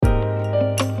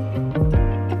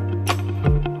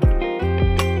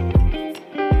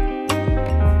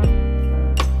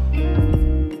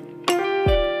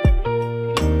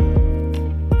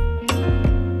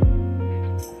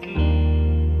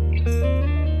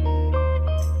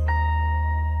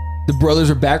The brothers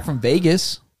are back from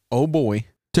Vegas. Oh boy.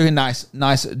 Took a nice,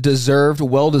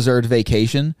 well-deserved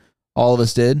vacation. All of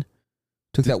us did.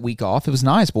 Took that week off. It was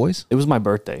nice, boys. It was my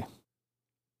birthday.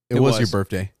 It was your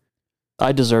birthday.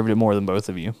 I deserved it more than both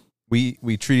of you.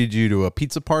 We treated you to a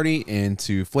pizza party and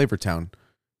to Flavortown,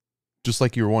 just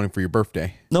like you were wanting for your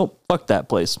birthday. Nope. Fuck that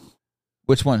place.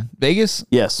 Which one? Vegas?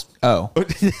 Yes. Oh.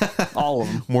 All of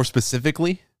them. More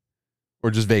specifically,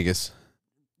 or just Vegas?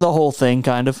 The whole thing,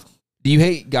 kind of. Do you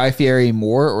hate Guy Fieri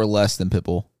more or less than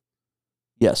Pitbull?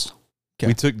 Yes. Okay.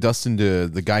 We took Dustin to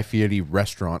the Guy Fieri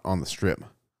restaurant on the Strip.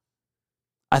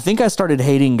 I think I started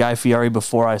hating Guy Fieri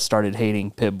before I started hating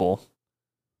Pitbull.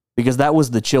 Because that was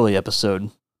the chili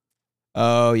episode.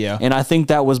 Oh, yeah. And I think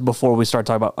that was before we started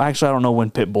talking about... Actually, I don't know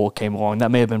when Pitbull came along. That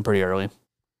may have been pretty early.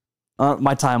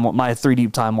 My 3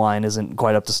 Deep timeline isn't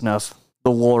quite up to snuff.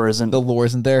 The lore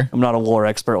isn't there. I'm not a lore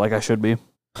expert like I should be.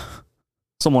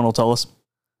 Someone will tell us.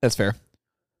 That's fair.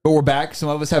 But we're back. Some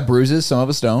of us have bruises. Some of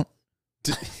us don't.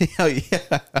 Hell yeah.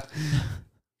 A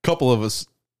couple of us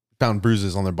found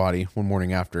bruises on their body one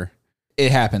morning after.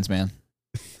 It happens, man.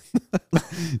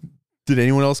 Did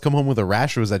anyone else come home with a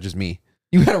rash, or was that just me?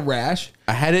 You had a rash?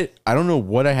 I had it. I don't know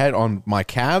what I had on my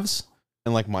calves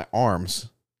and like my arms,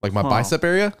 like my bicep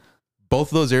area. Both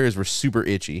of those areas were super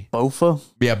itchy. Bofa?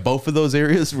 Yeah, both of those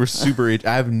areas were super itchy.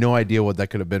 I have no idea what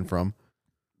that could have been from.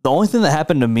 The only thing that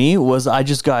happened to me was I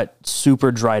just got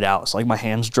super dried out. So like my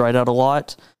hands dried out a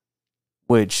lot,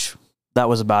 which that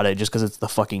was about it, just because it's the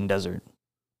fucking desert.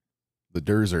 The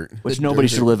desert. Which nobody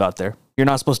should live out there. You're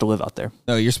not supposed to live out there.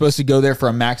 No, you're supposed to go there for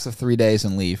a max of 3 days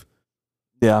and leave.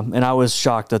 Yeah, and I was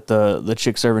shocked that the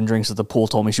chick serving drinks at the pool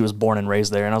told me she was born and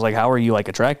raised there. And I was like, how are you, like,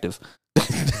 attractive?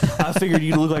 I figured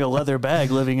you'd look like a leather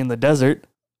bag living in the desert.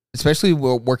 Especially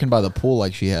working by the pool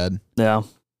like she had. Yeah,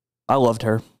 I loved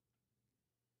her.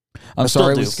 I'm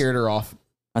sorry we scared her off.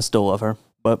 I still love her,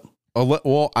 but...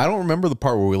 Well, I don't remember the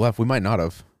part where we left. We might not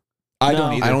have. I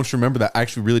don't either. I don't remember that. I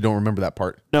actually really don't remember that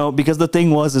part. No, because the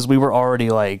thing was we were already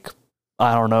like,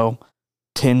 I don't know,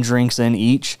 10 drinks in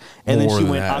each. And then she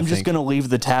went, I'm just going to leave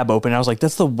the tab open. And I was like,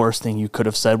 that's the worst thing you could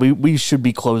have said. We should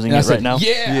be closing it right now.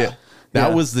 Yeah.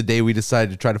 That was the day we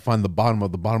decided to try to find the bottom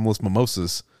of the bottomless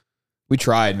mimosas. We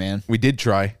tried, man. We did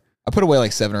try. I put away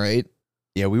like 7 or 8.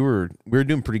 Yeah, we were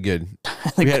doing pretty good.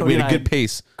 We had a good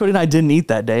pace. Cody and I didn't eat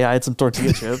that day. I had some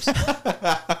tortilla chips.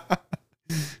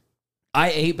 I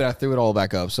ate, but I threw it all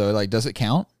back up. So, like, does it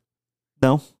count?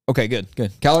 No. Okay, good.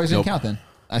 Calories didn't count then.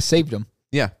 I saved them.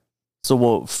 Yeah.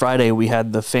 So, Friday we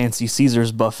had the fancy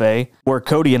Caesars buffet where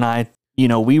Cody and I,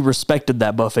 we respected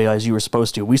that buffet as you were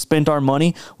supposed to. We spent our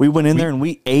money. We went in there and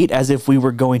we ate as if we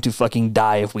were going to fucking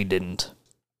die if we didn't.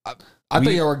 I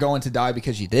thought you were going to die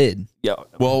because you did. Yeah.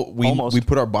 Well, we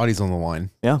put our bodies on the line.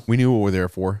 Yeah. We knew what we were there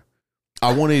for.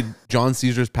 I wanted John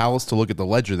Caesar's Palace to look at the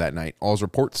ledger that night. All his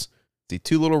reports. See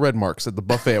 2 little red marks at the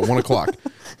buffet at 1 o'clock.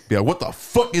 Be like, what the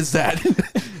fuck is that?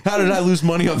 How did I lose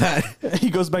money on that? He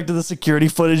goes back to the security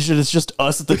footage and it's just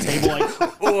us at the table like,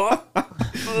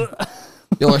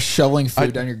 You're like shoveling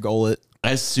food down your gullet.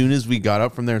 As soon as we got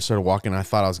up from there and started walking, I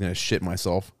thought I was going to shit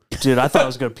myself. Dude, I thought I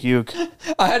was going to puke.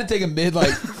 I had to take a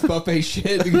buffet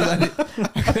shit because I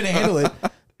couldn't handle it.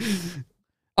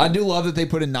 I do love that they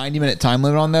put a 90-minute time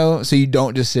limit on, though, so you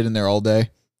don't just sit in there all day.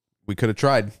 We could have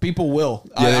tried. People will.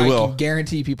 Yeah, they will. I can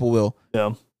guarantee people will.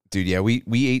 Yeah. Dude, yeah, we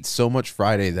ate so much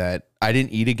Friday that I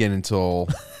didn't eat again until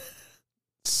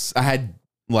I had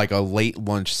like a late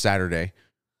lunch Saturday.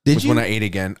 Did you? When I ate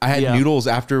again. I had noodles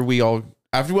after we all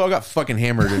got fucking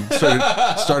hammered and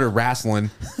started wrestling.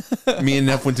 Me and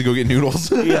Neff went to go get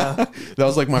noodles. Yeah. That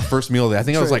was like my first meal day. I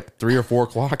think I was like 3 or 4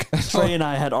 o'clock. Trey and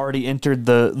I had already entered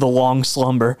the long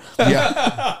slumber.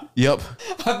 Yeah. Yep.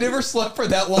 I've never slept for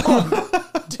that long.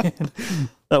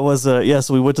 That was,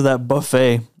 so we went to that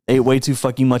buffet, ate way too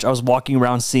fucking much. I was walking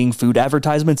around seeing food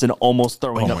advertisements and almost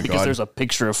throwing up because there's a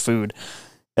picture of food.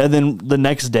 And then the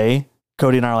next day,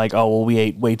 Cody and I are like, oh, well, we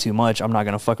ate way too much. I'm not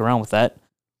going to fuck around with that.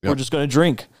 We're just going to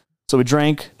drink. So we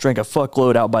drank a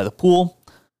fuckload out by the pool.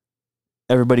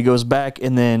 Everybody goes back,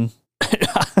 and then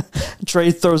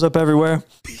Trey throws up everywhere.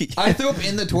 I threw up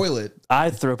in the toilet. I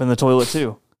threw up in the toilet,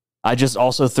 too. I just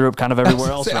also threw up kind of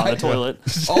everywhere else around the toilet.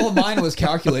 All of mine was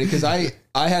calculated because I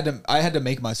had to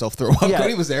make myself throw up. Yeah.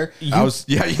 Cody was there.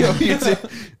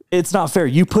 It's not fair.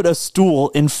 You put a stool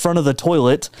in front of the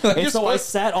toilet, and so I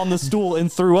sat on the stool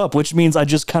and threw up, which means I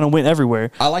just kind of went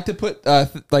everywhere. I like to put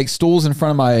like stools in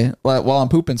front of my while I'm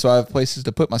pooping, so I have places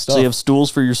to put my stuff. So you have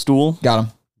stools for your stool? Got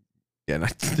them. Yeah.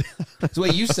 So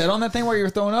wait, you sat on that thing while you were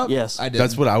throwing up? Yes. I did.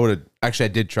 That's what I would have. Actually, I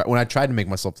did try. When I tried to make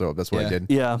myself throw up, that's what I did.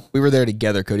 Yeah. We were there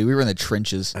together, Cody. We were in the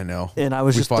trenches. I know. And I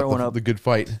was just throwing up the good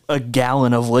fight. a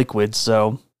gallon of liquid,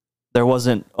 so there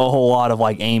wasn't a whole lot of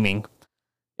like aiming.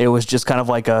 It was just kind of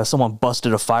like someone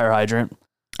busted a fire hydrant.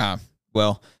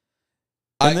 Well,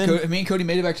 And me and Cody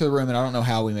made it back to the room, and I don't know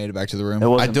how we made it back to the room. It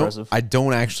was impressive. I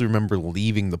don't actually remember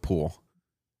leaving the pool.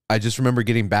 I just remember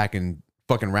getting back and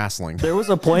fucking wrestling. There was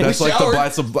a point. That's like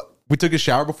we took a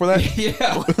shower before that?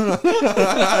 Yeah.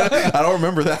 I don't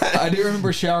remember that. I do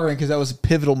remember showering because that was a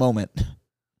pivotal moment.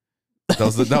 That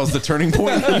was the turning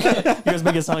point. You guys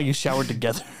make it sound like you showered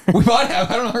together. We might have.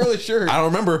 I'm not really sure. I don't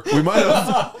remember. We might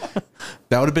have.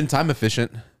 That would have been time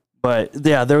efficient. But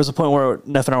yeah, there was a point where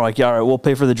Neff and I were like, yeah, all right, we'll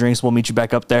pay for the drinks. We'll meet you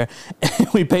back up there.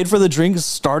 And we paid for the drinks,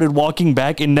 started walking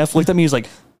back, and Neff looked at me. He's like,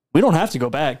 we don't have to go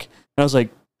back. And I was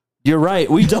like, you're right.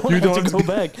 We don't have to go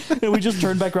back. And we just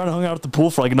turned back around and hung out at the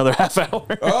pool for like another half hour.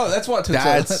 Oh, that's what took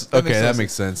that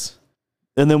makes sense.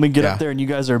 And then we get up there and you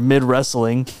guys are mid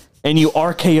wrestling and you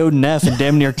RKO'd Neff and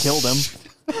damn near killed him.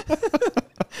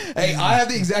 Hey, I have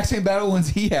the exact same battle wounds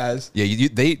he has. Yeah,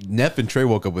 Neff and Trey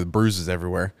woke up with bruises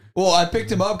everywhere. Well, I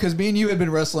picked him up because me and you had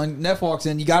been wrestling. Neff walks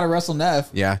in. You got to wrestle Neff.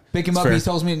 Yeah. Pick him up. Fair. He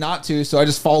tells me not to, so I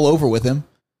just fall over with him.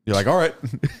 You're like, all right.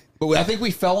 But I think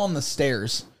we fell on the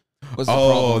stairs.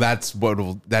 That's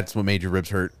what made your ribs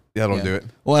hurt. That'll do it.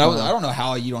 Well, I don't know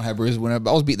how you don't have bruises. When I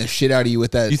was beating the shit out of you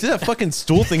with that. You did that fucking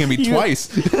stool thing at me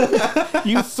twice.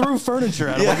 You threw furniture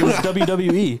at him like it was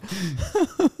WWE.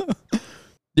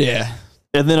 Yeah.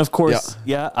 And then, of course,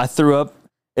 I threw up.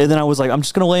 And then I was like, I'm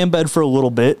just going to lay in bed for a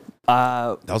little bit.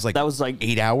 That was like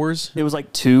 8 hours. It was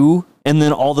like 2. And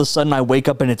then all of a sudden I wake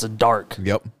up and it's dark.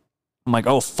 Yep. I'm like,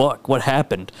 oh, fuck, what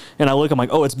happened? And I look, I'm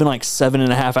like, oh, it's been like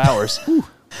 7.5 hours.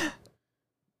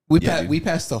 We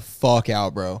passed the fuck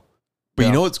out, bro. But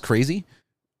you know what's crazy?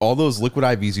 All those liquid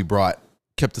IVs you brought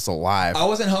kept us alive. I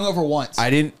wasn't hungover once. I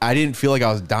didn't feel like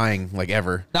I was dying like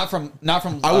ever. Not from.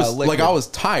 I was liquid. I was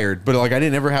tired, but like I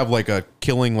didn't ever have like a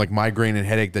killing like migraine and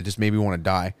headache that just made me want to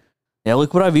die. Yeah,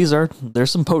 liquid IVs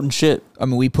there's some potent shit. I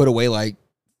mean, we put away like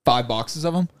 5 boxes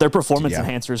of them. They're performance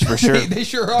enhancers for sure. They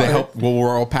sure are. They help. Well,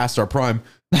 we're all past our prime.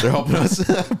 They're helping us.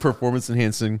 Performance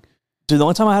enhancing. Dude, the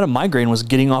only time I had a migraine was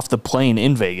getting off the plane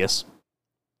in Vegas.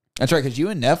 That's right, because you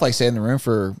and Neff like stayed in the room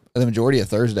for the majority of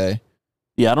Thursday.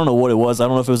 Yeah, I don't know what it was. I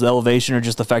don't know if it was the elevation or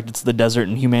just the fact it's the desert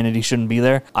and humanity shouldn't be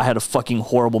there. I had a fucking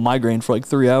horrible migraine for like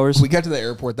 3 hours. We got to the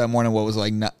airport that morning. What was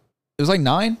like? It was like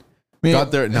 9.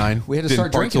 Got there at 9. We had to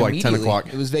start drinking like 10 o'clock.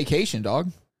 It was vacation, dog.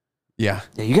 Yeah.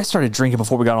 Yeah, you guys started drinking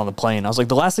before we got on the plane. I was like,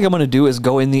 the last thing I'm going to do is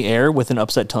go in the air with an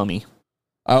upset tummy.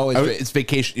 Oh, it's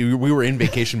vacation. We were in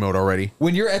vacation mode already.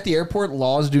 When you're at the airport,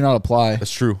 laws do not apply.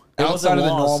 That's true. Outside of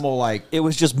the normal, like it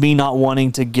was just me not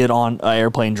wanting to get on an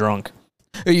airplane drunk.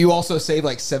 You also saved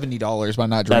like $70 by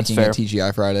not drinking at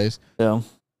TGI Fridays. Yeah,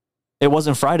 it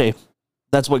wasn't Friday.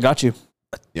 That's what got you.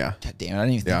 Yeah. God damn it! I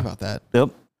didn't even think about that. Yep.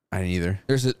 I didn't either.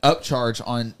 There's an upcharge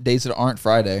on days that aren't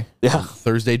Friday. Yeah.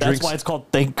 Thursday drinks. That's why it's called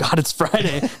Thank God It's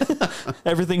Friday.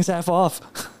 Everything's half off.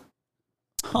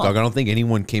 Dog, I don't think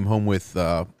anyone came home with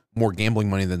more gambling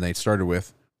money than they started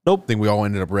with. Nope. I think we all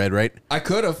ended up red, right? I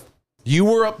could have. You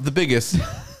were up the biggest.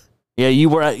 Yeah,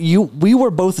 we were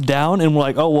both down and we're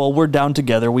like, oh, well, we're down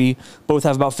together. We both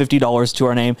have about $50 to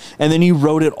our name. And then you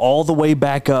rode it all the way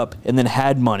back up and then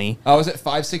had money. I was at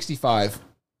 565.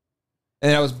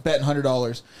 And I was betting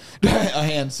 $100 a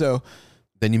hand. So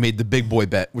then you made the big boy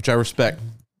bet, which I respect.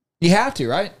 You have to,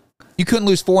 right? You couldn't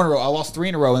lose 4 in a row. I lost 3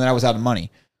 in a row and then I was out of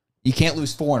money. You can't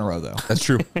lose 4 in a row, though. That's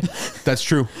true. That's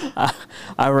true.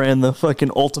 I ran the fucking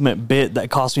ultimate bit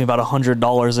that cost me about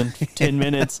 $100 in 10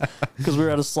 minutes because we were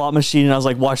at a slot machine and I was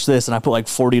like, watch this. And I put like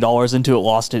 $40 into it,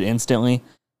 lost it instantly.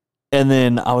 And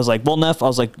then I was like, well, Neff, I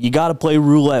was like, you got to play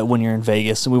roulette when you're in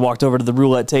Vegas. And we walked over to the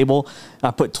roulette table. I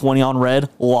put 20 on red,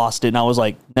 lost it. And I was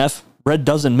like, Neff, red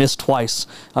doesn't miss twice.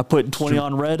 I put 20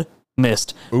 on red,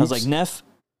 missed. Oops. I was like, Neff,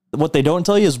 what they don't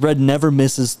tell you is red never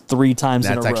misses 3 times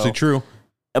in a row. That's actually true.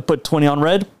 I put 20 on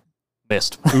red,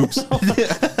 missed. Oops. And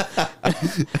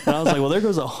I was like, well, there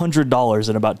goes $100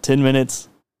 in about 10 minutes.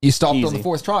 You stopped on the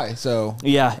 4th try, so.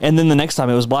 Yeah, and then the next time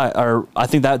it was black, or I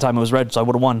think that time it was red, so I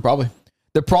would have won. Probably.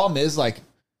 The problem is, like,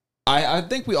 I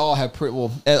think we all have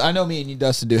I know me and you,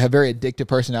 Dustin, do have very addictive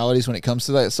personalities when it comes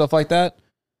to that stuff like that.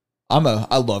 I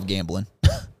love gambling.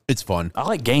 It's fun. I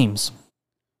like games.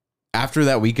 After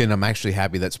that weekend, I'm actually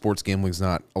happy that sports gambling is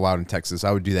not allowed in Texas.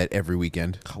 I would do that every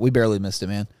weekend. We barely missed it,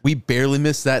 man. We barely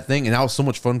missed that thing, and that was so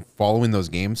much fun following those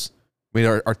games. We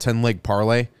had our 10-leg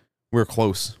parlay. We were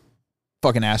close.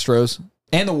 Fucking Astros.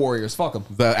 And the Warriors. Fuck them.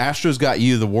 The Astros got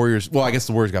you. The Warriors. Well, I guess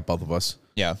the Warriors got both of us.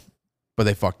 Yeah. But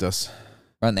they fucked us.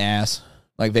 Right in the ass.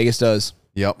 Like Vegas does.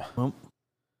 Yep. Well,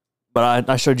 but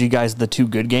I showed you guys the 2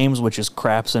 good games, which is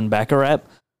craps and Baccarat.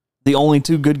 The only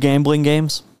 2 good gambling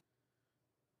games.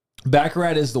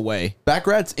 Baccarat is the way.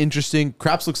 Baccarat's interesting.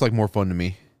 Craps looks like more fun to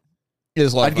me. It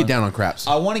is a lot I'd of fun. get down on craps.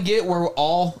 I want to get where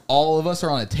all of us are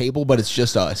on a table, but it's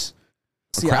just us.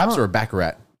 See, Craps or a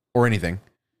baccarat or anything.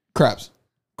 Craps.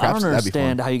 I don't Craps, that'd be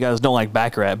understand fun. how you guys don't like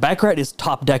Baccarat. Baccarat is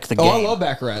top deck the Oh, game. I love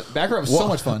Baccarat. Baccarat was Well, so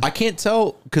much fun. I can't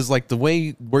tell because like the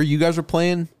way where you guys are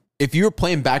playing. If you were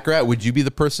playing Baccarat, would you be the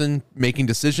person making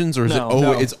decisions, or is No. it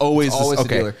always? No, It's always, the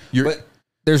okay. dealer. You're, But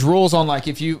there's rules on like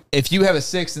if you have a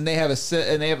 6 and they have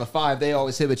and they have a 5, they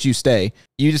always hit, but you stay.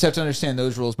 You just have to understand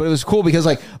those rules. But it was cool because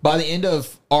like by the end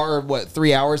of our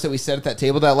 3 hours that we sat at that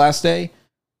table that last day,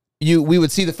 we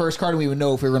would see the first card and we would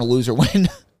know if we were going to lose or win.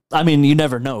 I mean, you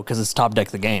never know because it's top deck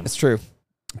the game. It's true.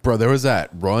 bro, there was that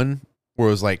run where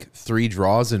it was like 3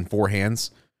 draws in 4 hands.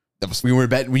 That was We were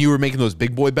when you were making those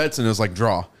big boy bets, and it was like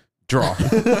draw.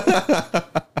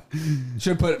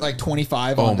 should have put like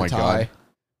 25 Oh on my the tie. God.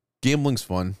 Gambling's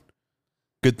fun.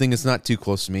 Good thing it's not too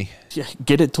close to me. Yeah,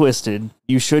 get it twisted.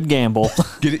 You should gamble.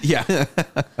 Get it? Yeah.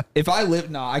 If I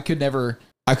lived, I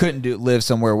couldn't live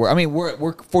somewhere where, I mean,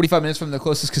 we're 45 minutes from the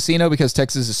closest casino because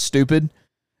Texas is stupid.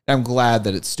 I'm glad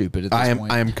that it's stupid at this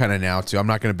point. I am kind of now too. I'm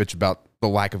not going to bitch about the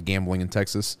lack of gambling in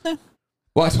Texas.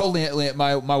 Well, I told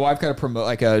my wife got to promote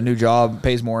like a new job,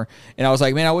 pays more, and I was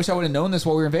like, man, I wish I would have known this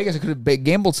while we were in Vegas. I could have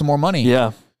gambled some more money.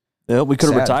 Yeah. Yeah, we could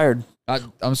have Sad. retired. That's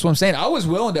what I'm saying. I was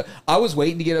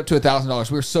waiting to get up to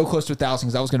 $1,000. We were so close to 1,000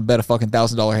 because I was going to bet a fucking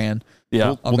 $1,000 hand.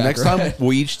 Yeah. I'm Well, back next right. time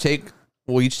we'll each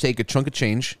take a chunk of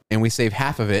change and we save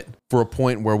half of it for a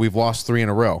point where we've lost 3 in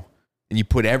a row, and you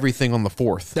put everything on the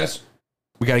 4th.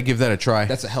 We got to give that a try.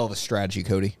 That's a hell of a strategy,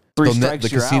 Cody. 3 the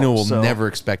strikes, you're casino out, will so- never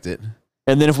expect it.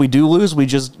 And then if we do lose, we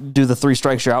just do the 3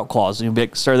 strikes you're out clause. And you'll be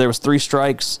like, sir, there was 3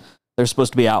 strikes. They're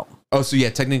supposed to be out. Oh, so yeah,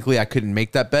 technically I couldn't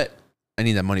make that bet. I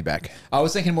need that money back. I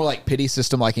was thinking more like pity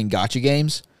system, like in gotcha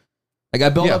games. Like I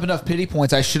built Yeah. up enough pity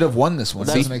points, I should have won this one.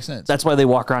 That doesn't make sense. That's why they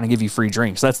walk around and give you free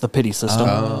drinks. That's the pity system.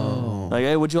 Oh. Like,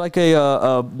 hey, would you like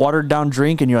a watered down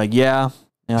drink? And you're like, yeah. And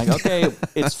you're like, okay,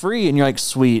 it's free. And you're like,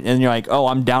 sweet. And you're like, oh,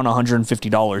 I'm down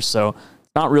 $150. So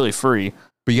it's not really free.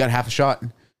 But you got half a shot.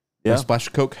 Yeah. A splash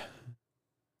of Coke.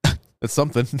 That's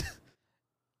something.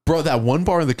 Bro, that one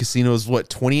bar in the casino is what,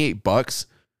 $28?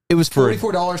 It was for-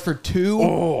 $44 for 2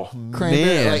 Oh, cranberry.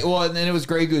 man. Like, well, and then it was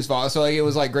Grey Goose vodka. So like it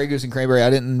was like Grey Goose and cranberry. I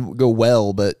didn't go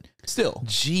well, but still,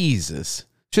 Jesus.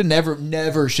 should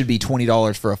never should be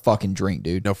 $20 for a fucking drink,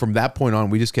 dude. No, from that point on,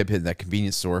 we just kept hitting that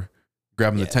convenience store,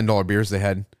 grabbing the $10 beers they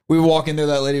had. We would walk in there.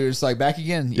 That lady was just like, back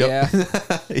again. Yeah,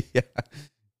 Yeah.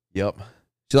 Yep.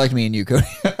 she liked me and you, Cody.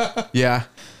 Yeah.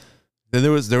 Then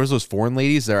there was those foreign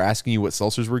ladies that are asking you what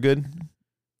seltzers were good.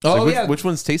 Oh Like, yeah, which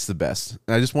ones taste the best?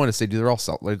 And I just wanted to say, dude, they're all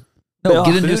like, no,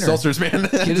 get a they're just nooner. seltzers, man.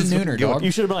 Get a Just nooner, fucking go. dog.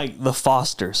 You should have been like the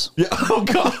Fosters. Yeah. Oh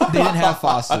god. They didn't have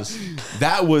Fostas.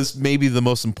 That was maybe the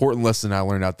most important lesson I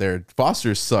learned out there.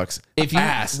 Foster's sucks. If you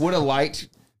Ass. would have liked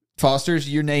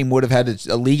Foster's, your name would have had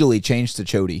to illegally change to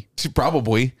Chody.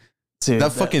 Probably. Dude,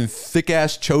 That fucking thick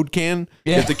ass chode can.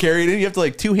 You Yeah. have to carry it in. You have to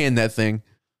like 2-hand that thing.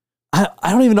 I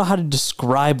don't even know how to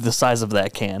describe the size of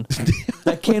that can.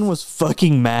 That can was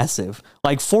fucking massive.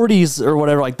 Like 40s or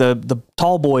whatever, like the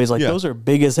tall boys, like Yeah. those are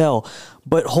big as hell.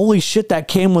 But holy shit, that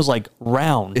can was like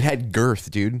round. It had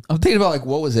girth, dude. I'm thinking about like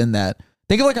what was in that.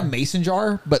 Think of like a mason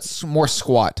jar, but more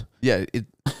squat. Yeah, it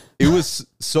was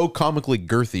so comically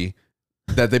girthy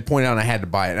that they pointed out I had to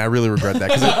buy it, and I really regret that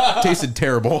because it tasted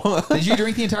terrible. Did you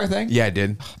drink the entire thing? Yeah, I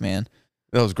did. Man,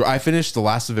 That was great. I finished the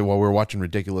last of it while we were watching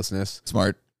Ridiculousness.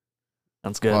 smart.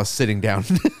 That's While I good. was sitting down.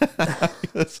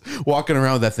 Walking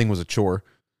around with that thing was a chore.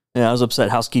 Yeah, I was upset.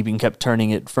 Housekeeping kept turning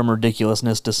it from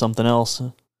ridiculousness to something else.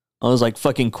 I was like,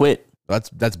 fucking quit. That's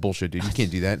bullshit, dude. You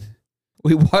can't do that.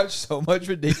 We watched so much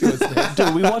ridiculousness.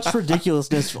 Dude, we watched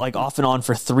ridiculousness like off and on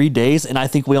for 3 days, and I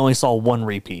think we only saw 1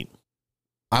 repeat.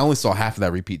 I only saw half of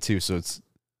that repeat too, so it's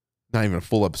not even a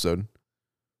full episode.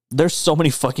 There's so many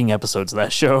fucking episodes of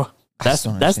that show. That's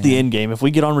don't the understand. end game. If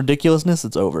we get on ridiculousness,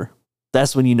 it's over.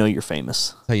 That's when you know you're famous.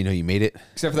 That's how you know you made it.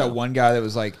 Except for that one guy that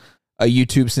was like a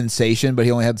YouTube sensation, but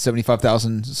he only had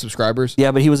 75,000 subscribers.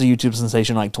 Yeah, but he was a YouTube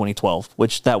sensation like 2012,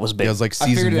 which that was big. It was like I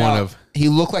season figured it 1 out. of He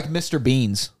looked like Mr.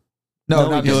 Beans. No,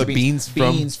 No, not he Mr. looked Beans.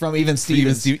 Beans from- Even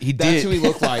Stevens. Stevens. He That's did. who he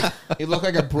looked like. He looked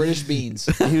like a British Beans.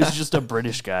 He was just a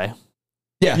British guy.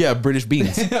 yeah, British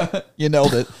beans. You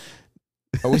nailed it.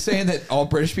 Are we saying that all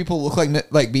British people look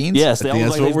like beans? Yes, they all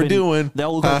That's look like what they've we're been- doing. They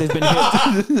all look like they've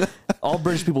been hit. All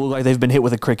British people look like they've been hit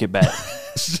with a cricket bat.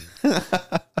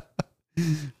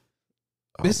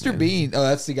 Mr. Bean. Oh,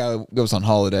 that's the guy that goes on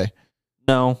holiday.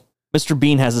 No, Mr.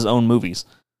 Bean has his own movies.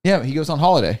 Yeah, he goes on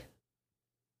holiday.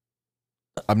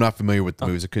 I'm not familiar with the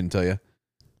movies. I couldn't tell you.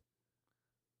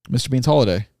 Mr. Bean's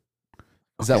holiday.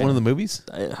 Is that Okay. one of the movies?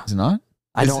 Is it not?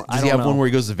 Does he have one where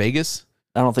he goes to Vegas?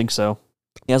 I don't think so.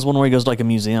 He has one where he goes to like a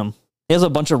museum. He has a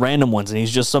bunch of random ones, and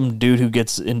he's just some dude who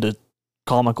gets into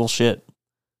comical shit.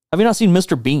 Have you not seen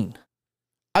Mr. Bean?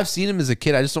 I've seen him as a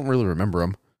kid. I just don't really remember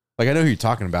him. Like, I know who you're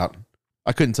talking about.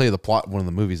 I couldn't tell you the plot of one of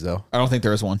the movies, though. I don't think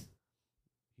there is one.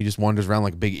 He just wanders around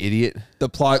like a big idiot. The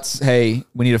plot's, hey,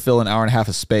 we need to fill an hour and a half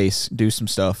of space, do some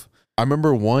stuff. I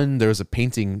remember there was a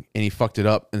painting, and he fucked it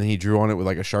up, and then he drew on it with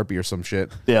like a Sharpie or some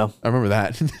shit. Yeah. I remember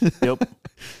that. Yep.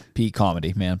 Peak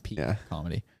comedy, man. Peak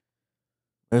comedy.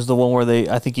 There's the one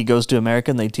where I think he goes to America,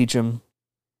 and they teach him,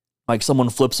 like someone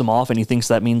flips him off, and he thinks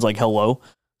that means like hello.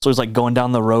 So he's like going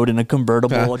down the road in a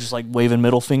convertible, just like waving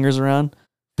middle fingers around,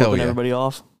 flipping everybody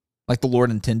off. Like the Lord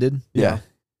intended. Yeah.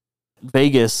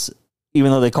 Vegas,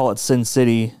 even though they call it Sin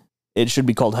City, it should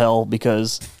be called Hell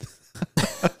because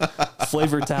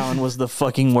Flavor Town was the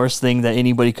fucking worst thing that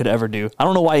anybody could ever do. I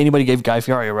don't know why anybody gave Guy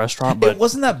Fieri a restaurant, but it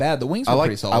wasn't that bad. The wings were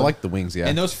pretty solid. I like the wings, yeah.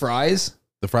 And those fries.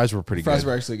 The fries were pretty good. Fries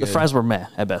were actually good. The fries were meh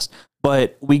at best.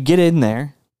 But we get in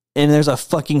there, and there's a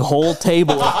fucking whole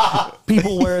table of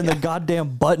people wearing the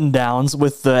goddamn button downs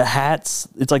with the hats.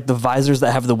 It's like the visors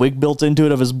that have the wig built into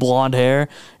it of his blonde hair.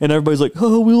 And everybody's like,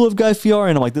 oh, we love Guy Fieri.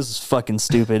 And I'm like, this is fucking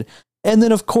stupid. And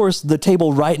then, of course, the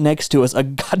table right next to us, a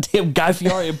goddamn Guy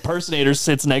Fieri impersonator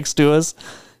sits next to us.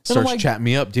 Starts like, chatting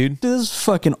me up, dude. This is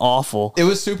fucking awful. It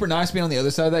was super nice being on the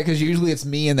other side of that because usually it's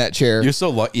me in that chair. You're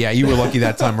so lucky. Yeah, you were lucky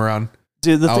that time around.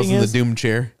 Dude, I was in the doom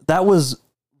chair. That was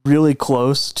really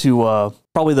close to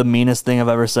probably the meanest thing I've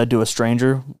ever said to a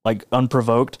stranger, like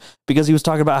unprovoked, because he was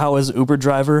talking about how his Uber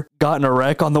driver got in a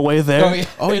wreck on the way there. Oh, yeah.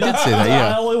 Oh, he did say that,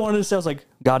 yeah. I only wanted to say, I was like,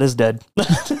 God is dead.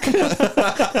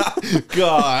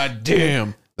 God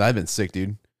damn. That'd have been sick,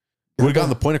 dude. Would have gotten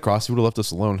the point across. He would have left us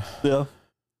alone. Yeah.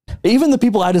 Even the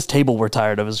people at his table were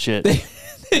tired of his shit.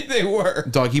 They were.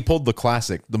 Dog, he pulled the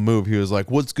classic, the move. He was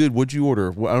like, what's good? What'd you order?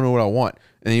 I don't know what I want.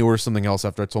 And then he orders something else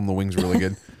after I told him the wings were really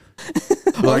good.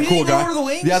 Like, cool guy. Order the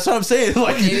wings? Yeah, that's what I'm saying.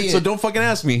 Like, so don't fucking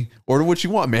ask me. Order what you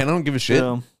want, man. I don't give a shit.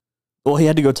 Yeah. Well, he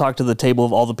had to go talk to the table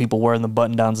of all the people wearing the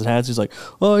button downs and hats. He's like,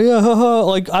 oh yeah, haha,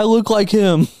 like I look like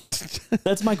him.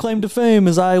 That's my claim to fame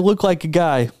is I look like a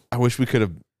guy. I wish we could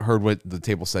have heard what the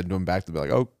table said to him back to be like,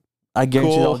 oh, I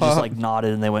guarantee cool, they'll just like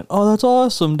nodded and they went, oh, that's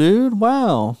awesome, dude.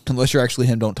 Wow. Unless you're actually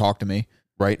him, don't talk to me.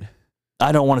 Right.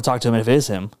 I don't want to talk to him if it is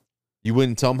him. You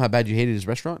wouldn't tell him how bad you hated his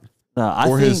restaurant? I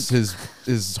or think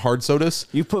his hard sodas?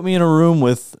 You put me in a room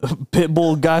with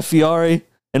Pitbull, Guy Fieri,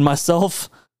 and myself,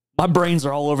 my brains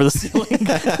are all over the ceiling.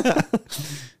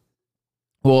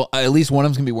 Well, at least one of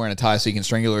them's going to be wearing a tie so you can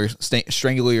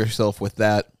strangle yourself with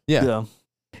that. Yeah.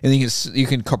 And you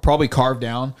can probably carve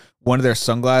down one of their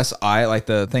sunglass eye, like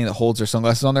the thing that holds their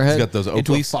sunglasses on their head, He's got those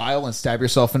into a Oakleys. file and stab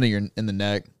yourself in the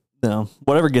neck. No,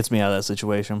 whatever gets me out of that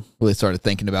situation. Really started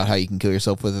thinking about how you can kill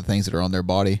yourself with the things that are on their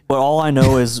body. But all I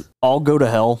know is I'll go to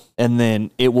hell, and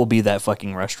then it will be that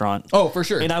fucking restaurant. Oh, for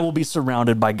sure. And I will be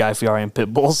surrounded by Guy Fieri and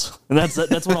pit bulls, and that's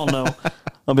what I'll know.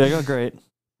 I'll be like, oh great.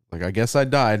 Like, I guess I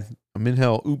died. I'm in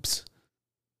hell. Oops.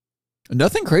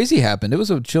 Nothing crazy happened. It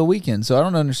was a chill weekend, so I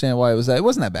don't understand why it was that. It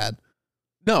wasn't that bad.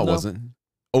 No, it wasn't.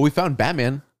 Oh, we found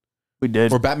Batman. We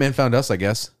did. Or Batman found us, I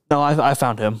guess. No, I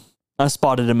found him. I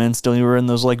spotted him instantly. We were in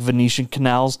those like Venetian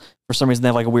canals. For some reason, they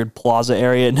have like a weird plaza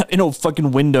area. And in a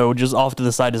fucking window just off to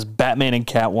the side is Batman and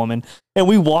Catwoman. And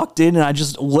we walked in and I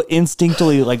just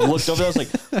instinctively like looked over. I was like,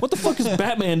 what the fuck is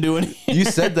Batman doing here? You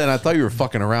said that and I thought you were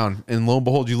fucking around. And lo and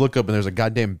behold, you look up and there's a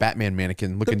goddamn Batman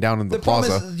mannequin looking down in the plaza.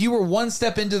 Problem is, you were one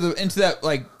step into that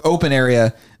like open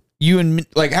area. You and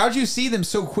like, how'd you see them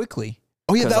so quickly?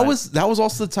 Oh yeah, that was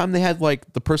also the time they had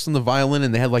like the person, the violin,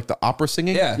 and they had like the opera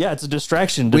singing. Yeah, it's a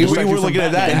distraction. We were looking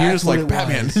at that, and you're just like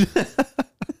Batman.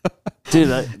 Dude,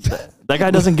 that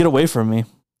guy doesn't get away from me.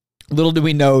 Little do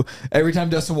we know, every time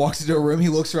Dustin walks into a room, he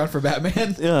looks around for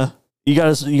Batman. Yeah, you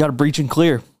gotta breach and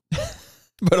clear,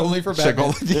 but only for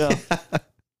Batman.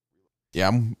 Yeah,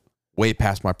 I'm way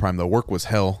past my prime though. Work was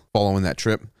hell following that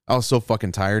trip. I was so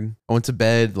fucking tired. I went to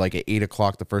bed like at 8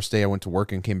 o'clock the first day I went to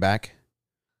work and came back.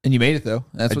 And you made it though.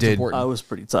 That's what's important. I was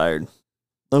pretty tired.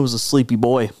 I was a sleepy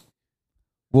boy.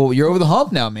 Well, you're over the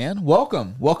hump now, man.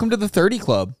 Welcome to the 30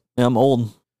 Club. Yeah, I'm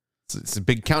old. It's a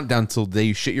big countdown till the day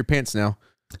you shit your pants now.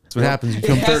 That's what happens. You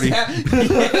become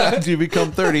 30. You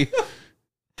become 30.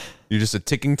 You're just a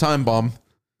ticking time bomb.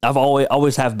 I've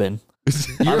always have been.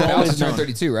 You're about to turn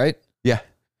 32, right? Yeah.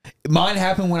 Mine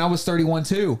happened when I was 31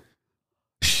 too.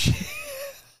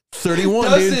 31,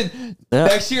 Dustin, dude. Yeah.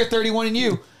 Next year, 31 and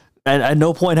you. At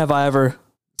no point have I ever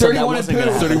 31 and poo.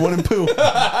 31 and poo.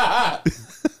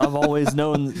 I've always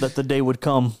known that the day would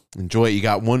come. Enjoy it. You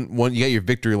got one. You got your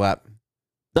victory lap.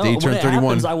 No, Day you when turn it 31.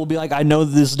 happens, I will be like, I know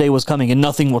this day was coming and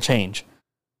nothing will change.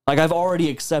 Like, I've already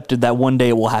accepted that one day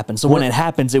it will happen. So when it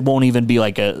happens, it won't even be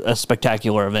like a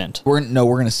spectacular event.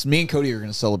 Me and Cody are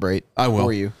gonna celebrate. I will.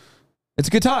 For you. It's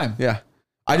a good time. Yeah.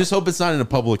 I just hope it's not in a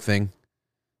public thing.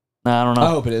 I don't know. I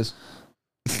hope it is.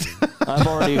 I've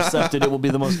already accepted it will be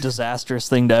the most disastrous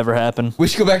thing to ever happen. We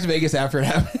should go back to Vegas after it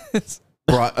happens.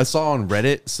 Bro, I saw on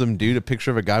Reddit a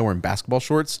picture of a guy wearing basketball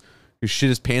shorts who shit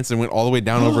his pants and went all the way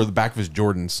down over the back of his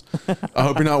Jordans. I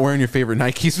hope you're not wearing your favorite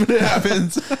Nikes when it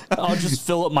happens. I'll just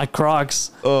fill up my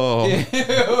Crocs. Oh.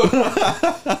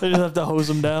 I just have to hose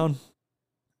them down.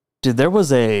 Dude, there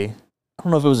was I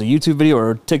don't know if it was a YouTube video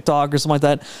or TikTok or something like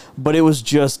that, but it was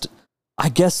just, I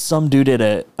guess some dude at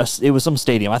it was some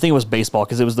stadium. I think it was baseball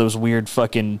because it was those weird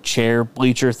fucking chair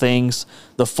bleacher things,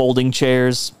 the folding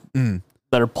chairs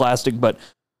that are plastic. But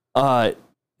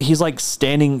he's like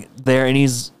standing there and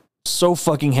he's so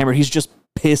fucking hammered. He's just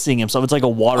pissing himself. It's like a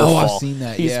waterfall. Oh, I've seen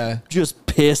that. He's just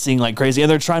pissing like crazy,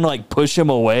 and they're trying to like push him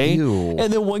away. Ew.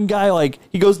 And then one guy like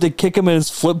he goes to kick him, and his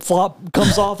flip flop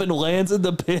comes off and lands in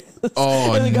the piss.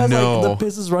 Oh, and the guy's no. like the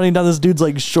piss is running down this dude's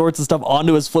like shorts and stuff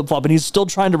onto his flip flop, and he's still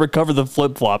trying to recover the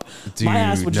flip flop. My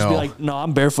ass would just be like, "No,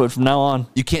 I'm barefoot from now on."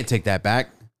 You can't take that back.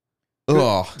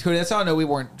 Ugh. Cody, that's how I know we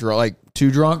weren't too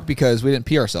drunk because we didn't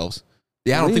pee ourselves.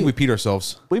 Yeah, I don't think we peed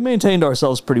ourselves. We maintained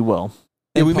ourselves pretty well.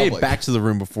 Yeah, In we made it public. back to the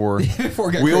room before. Before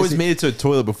it got We always crazy. made it to a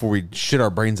toilet before we shit our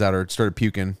brains out or started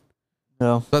puking.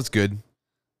 No, That's good.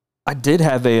 I did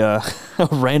have a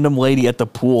random lady at the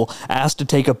pool asked to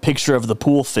take a picture of the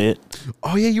pool fit.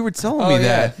 Oh, yeah, you were telling me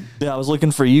that. Yeah, I was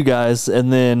looking for you guys,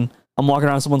 and then I'm walking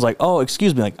around. Someone's like, "Oh,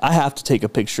 excuse me, like I have to take a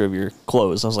picture of your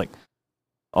clothes." I was like,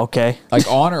 "Okay." Like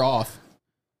on or off.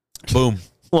 Boom.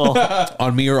 Well,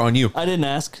 On me or on you? I didn't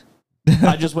ask.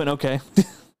 I just went, "Okay."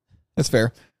 That's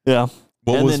fair. Yeah.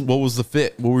 What And was the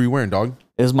fit? What were you wearing, dog?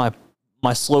 It was my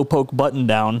slowpoke button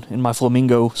down in my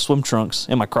flamingo swim trunks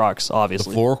and my Crocs, The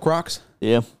obviously. floral Crocs?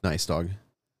 Yeah. Nice, dog.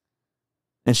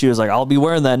 And she was like, "I'll be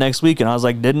wearing that next week," and I was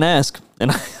like, "Didn't ask,"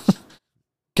 and I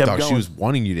kept Dog, going. she was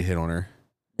wanting you to hit on her.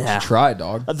 Yeah. Try,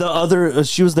 dog. The other,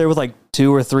 she was there with like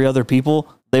 2 or 3 other people.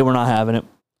 They were not having it.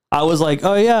 I was like,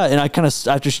 "Oh yeah," and I kind of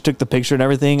after she took the picture and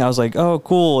everything, I was like, "Oh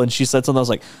cool," and she said something. I was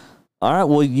like, "All right,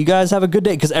 well, you guys have a good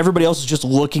day," because everybody else is just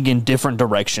looking in different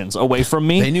directions away from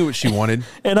me. They knew what she wanted.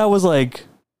 And I was like,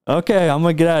 "Okay, I'm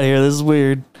gonna get out of here. This is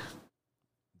weird."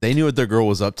 They knew what their girl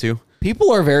was up to.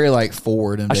 People are very like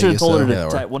forward in I should have Vegas. told her though.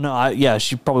 to. Well, no,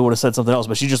 she probably would have said something else,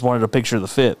 but she just wanted a picture of the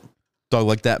fit. Dog,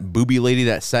 like that booby lady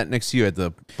that sat next to you at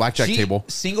the blackjack She table.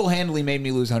 single-handedly made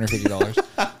me lose $150.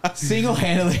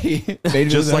 Single-handedly made me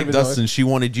Just lose like $150. Dustin, she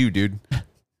wanted you, dude.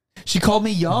 She called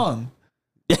me young.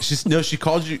 She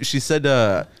called you. She said,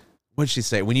 what did she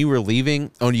say? When you were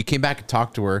leaving, you came back and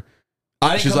talked to her. I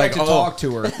didn't She's come like, back to "Oh." talk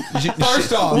to her.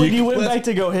 First off, When you went back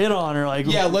to go hit on her, like,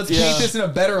 let's paint this in a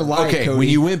better light, Okay, Cody. when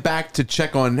you went back to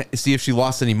check on, see if she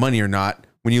lost any money or not,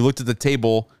 when you looked at the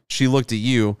table, she looked at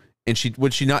you, and she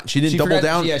didn't double forgot-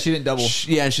 down? Yeah, she didn't double.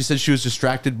 And she said she was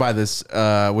distracted by this,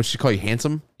 what'd she call you,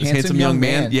 handsome? This handsome young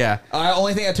man? Yeah.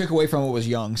 Only thing I took away from it was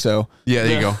young, so. Yeah,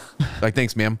 there you go. Like,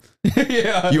 thanks, ma'am.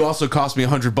 Yeah. You also cost me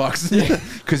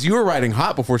 $100 because you were riding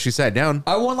hot before she sat down.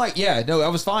 I won I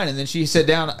was fine, and then she sat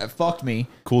down, fucked me.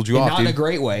 Cooled you and off, not in a dude.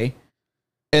 great way.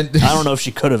 And I don't know if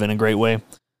she could have in a great way.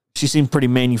 She seemed pretty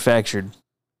manufactured.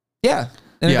 Yeah,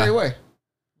 in Yeah. a great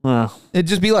way. It'd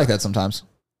just be like that sometimes.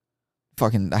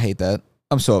 Fucking, I hate that.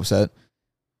 I'm so upset.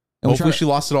 And Hopefully she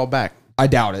lost it all back. I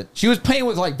doubt it. She was paying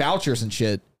with like vouchers and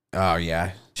shit. Oh,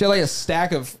 yeah. She had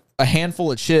like a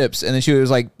handful of chips, and then she was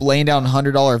like laying down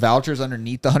 $100 vouchers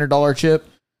underneath the $100 chip.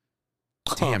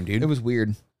 Damn, dude. It was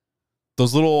weird.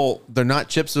 Those little, they're not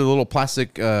chips, they're little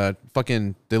plastic, they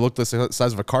look the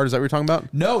size of a card. Is that what you're talking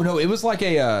about? No, it was like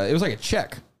a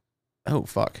check. Oh,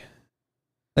 fuck.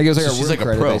 Like it was like So a she's room like a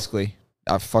credit, pro. basically.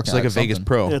 I fucking It's like a Vegas something.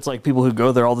 pro. It's like people who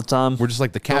go there all the time. We're just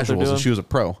like the Know what they're casuals, and doing. she was a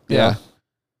pro. Yeah.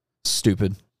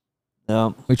 Stupid.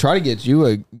 Yeah. We tried to get you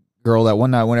a girl that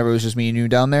one night whenever it was just me and you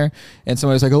down there, and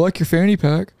somebody was like, "I like your fanny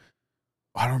pack."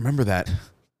 I don't remember that.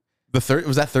 Was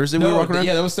that Thursday we were No, walking around?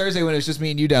 yeah, that was Thursday when it was just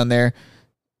me and you down there,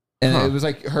 and Huh. it was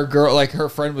like her girl, like her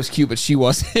friend was cute, but she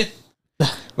wasn't.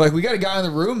 Like we got a guy in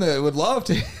the room that would love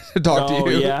to talk Oh,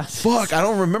 to you. yeah. Fuck, I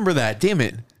don't remember that. Damn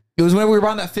it. It was when we were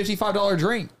buying that $55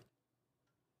 drink.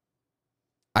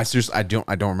 I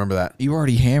don't remember that. You were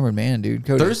already hammered, man, dude.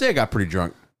 Cody. Thursday I got pretty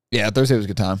drunk. Yeah, Thursday was a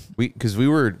good time. I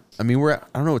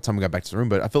don't know what time we got back to the room,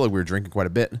 but I feel like we were drinking quite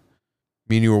a bit.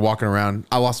 Me and you were walking around.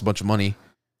 I lost a bunch of money.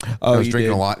 Oh, I was you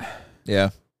drinking did. a lot. Yeah.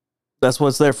 That's what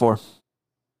it's there for.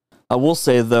 I will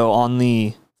say though, on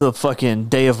the fucking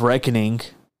day of reckoning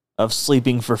of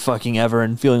sleeping for fucking ever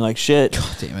and feeling like shit,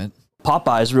 God damn it.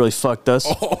 Popeyes really fucked us.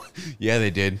 Oh, yeah, they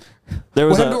did. There What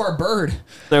was happened to our bird?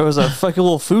 there was a fucking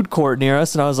little food court near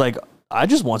us, and I was like, I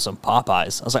just want some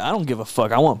Popeyes. I was like, I don't give a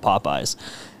fuck. I want Popeyes.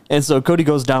 And so Cody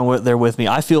goes down there with me.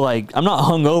 I feel like I'm not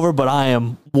hungover, but I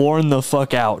am worn the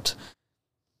fuck out.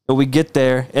 But we get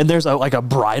there, and there's like a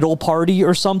bridal party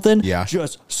or something. Yeah.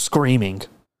 Just screaming.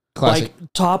 Classic.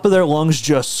 Like, top of their lungs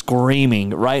just screaming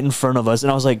right in front of us.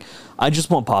 And I was like, I just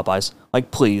want Popeyes.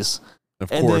 Like, please.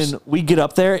 Of And course. then we get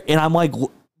up there, and I'm like,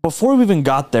 before we even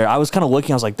got there, I was kind of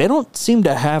looking. I was like, they don't seem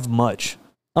to have much.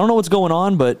 I don't know what's going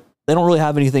on, but they don't really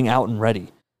have anything out and ready.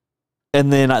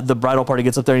 And then the bridal party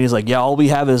gets up there, and he's like, yeah, all we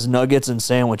have is nuggets and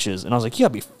sandwiches. And I was like, you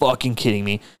gotta be fucking kidding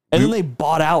me. And then they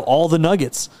bought out all the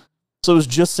nuggets. So it was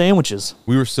just sandwiches.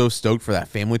 We were so stoked for that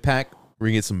family pack. We're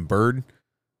going to get some bird,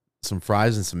 some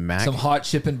fries, and some mac. Some hot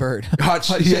chipping bird. hot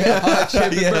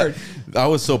chipping bird. I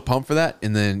was so pumped for that.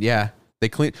 And then, yeah, they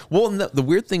cleaned. Well, and the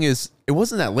weird thing is, it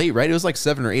wasn't that late, right? It was like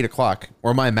 7 or 8 o'clock. Or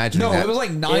am I imagining No, that? it was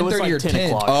like 9:30 like or 10 10.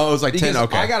 o'clock. Oh, it was like 10. Because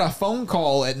Okay. I got a phone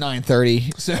call at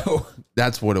 9:30, so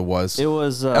That's what it was. It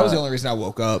was that was the only reason I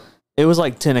woke up. it was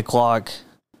like 10 o'clock.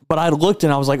 But I looked,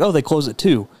 and I was like, oh, they close at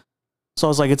 2. So I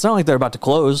was like, it's not like they're about to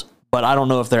close. But I don't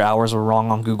know if their hours were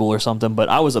wrong on Google or something. But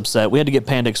I was upset. We had to get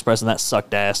Panda Express, and that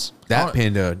sucked ass. That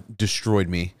panda destroyed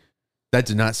me. That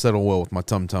did not settle well with my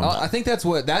tum-tum. I think that's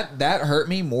what that hurt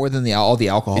me more than all the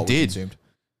alcohol It we did. consumed.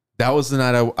 That was the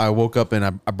night I woke up and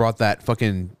I brought that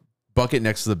fucking bucket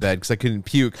next to the bed because I couldn't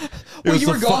puke. It Well, was you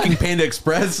the were gone. fucking Panda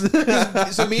Express.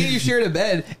 So me and you shared a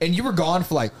bed, and you were gone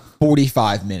for like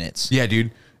 45 minutes. Yeah,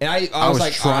 dude. And I was was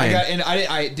like, trying.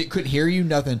 I couldn't hear you,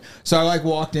 nothing. So I like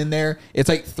walked in there. It's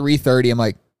like 3:30. I'm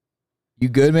like, you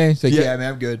good, man? He's like, yeah,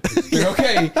 man, I'm good. Like,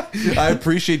 okay. I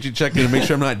appreciate you checking to make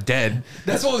sure I'm not dead.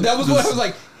 That was what I was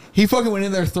like. He fucking went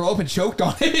in there, throw up, and choked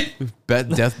on it.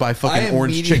 Death by fucking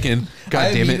orange chicken. God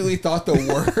I damn immediately it. thought the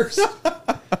worst.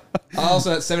 Also,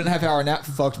 that 7.5 hour nap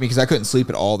fucked me because I couldn't sleep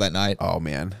at all that night. Oh,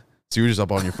 man. So you were just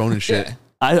up on your phone and shit. Yeah.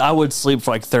 I would sleep for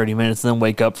like 30 minutes and then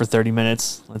wake up for 30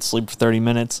 minutes. Let's sleep for 30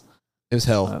 minutes. It was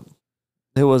hell.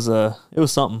 It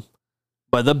was something.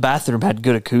 But the bathroom had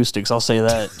good acoustics, I'll say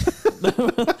that.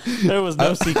 There was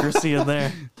no secrecy in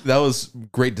there. That was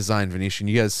great design, Venetian.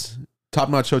 You guys,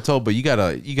 top-notch hotel, but you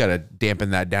gotta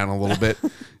dampen that down a little bit.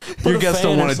 Your a guests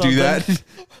don't fan or want to do that.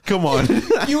 Come on.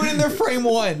 You went in there frame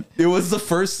one. It was the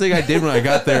first thing I did when I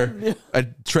got there. I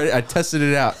tested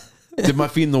it out. Did my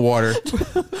feet in the water.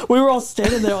 We were all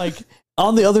standing there like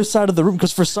on the other side of the room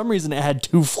because for some reason it had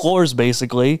 2 floors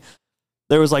basically.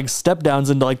 There was like step downs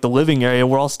into like the living area.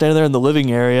 We're all standing there in the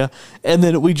living area. And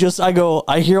then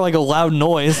I hear like a loud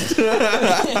noise.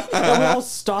 And we all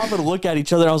stop and look at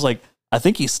each other. I was like, I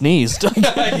think he sneezed.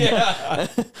 Yeah.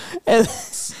 And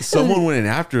Someone went in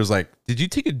after, was like, did you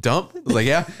take a dump? I was like,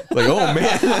 yeah. Like, oh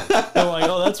man. they're like,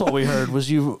 oh, that's what we heard was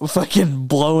you fucking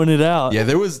blowing it out. Yeah,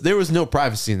 there was no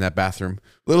privacy in that bathroom.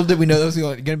 Little did we know that was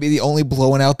going to be the only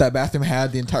blowing out that bathroom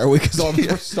had the entire week because all of us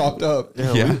were stopped up.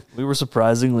 Yeah. We were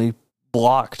surprisingly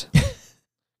blocked.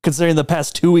 Considering the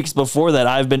past 2 weeks before that,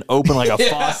 I've been open like a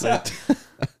faucet.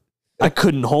 I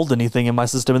couldn't hold anything in my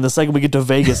system. And the second we get to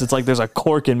Vegas, it's like there's a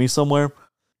cork in me somewhere.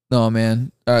 No,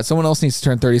 man. All right, someone else needs to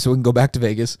turn 30 so we can go back to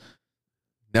Vegas.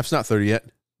 Neff's not 30 yet.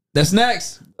 That's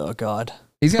next. Oh, God.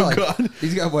 He's got God.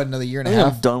 he's got what, another year and I a think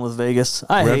I'm half. done with Vegas.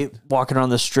 I Rip. hate walking around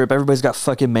the strip. Everybody's got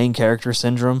fucking main character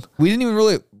syndrome. We didn't even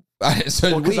really.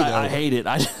 So did we, I though. hate it.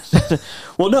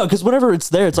 Well, no, because whenever it's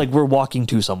there, it's like we're walking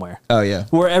to somewhere. Oh yeah.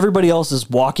 Where everybody else is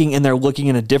walking and they're looking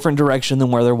in a different direction than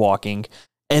where they're walking.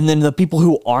 And then the people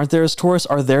who aren't there as tourists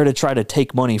are there to try to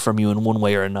take money from you in one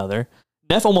way or another.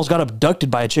 Neff almost got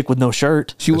abducted by a chick with no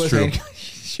shirt. She That's was. true.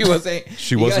 She was.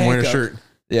 She wasn't wearing a shirt.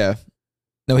 Yeah.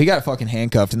 No, he got fucking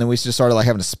handcuffed, and then we just started like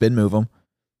having to spin move him.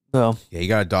 So, Yeah, you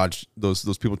gotta dodge those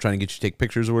people trying to get you to take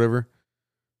pictures or whatever. And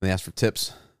they ask for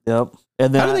tips. yep.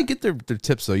 And then How do they get their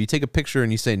tips though? You take a picture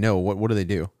and you say no. What do they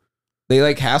do? They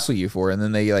like hassle you for it, and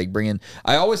then they like bring in.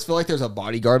 I always feel like there's a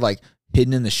bodyguard like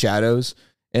hidden in the shadows,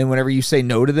 and whenever you say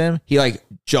no to them, he like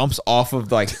jumps off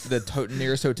of like the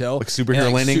nearest hotel, Like superhero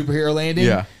and, landing? Superhero landing.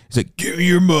 Yeah. He's like, give me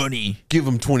your money. Give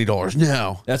them $20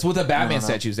 now. That's what the Batman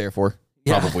statue's there for.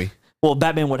 Yeah. Probably. Well,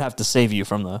 Batman would have to save you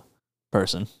from the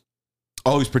person,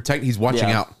 Oh, he's watching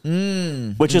Yeah.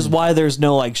 out. which is why there's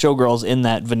no like showgirls in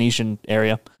that Venetian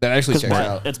area. That actually Because checks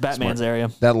out. it's Batman's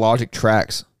area. That logic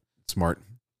tracks. Smart.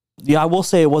 Yeah, I will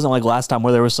say it wasn't like last time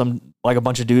where there was like a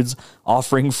bunch of dudes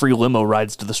offering free limo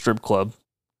rides to the strip club.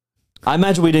 I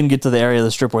imagine we didn't get to the area of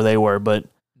the strip where they were, but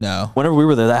No, whenever we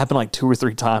were there, that happened like 2 or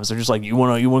 3 times. They're just like, you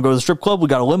want to go to the strip club? We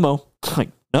got a limo. Like,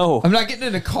 no. I'm not getting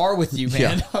in a car with you,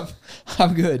 man.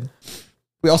 I'm good.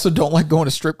 We also don't like going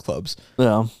to strip clubs.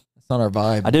 No. That's not our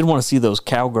vibe. I did want to see those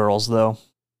cowgirls though.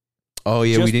 Oh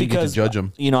yeah, Just we didn't get to because, judge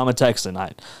them. You know, I'm a Texan. I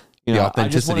just want to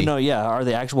authenticity. know, are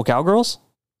they actual cowgirls?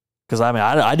 Because I mean,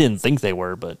 I didn't think they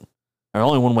were, but there's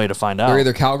only one way to find out. They're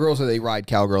either cowgirls or they ride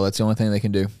cowgirl. That's the only thing they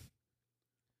can do.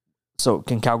 So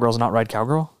can cowgirls not ride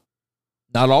cowgirl?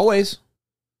 Not always.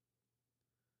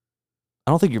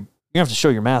 I don't think you're gonna have to show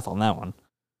your math on that one.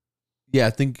 Yeah, I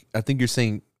think you're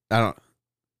saying I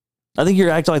think you're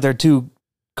acting like they're two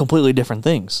completely different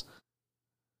things.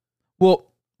 Well,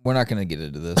 we're not going to get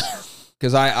into this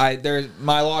because there's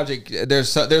my logic.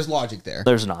 There's logic there.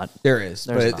 There's not. There is,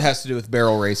 but it has to do with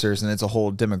barrel racers, and it's a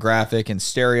whole demographic and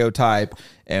stereotype,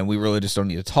 and we really just don't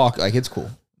need to talk. Like, it's cool.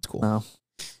 It's cool. No.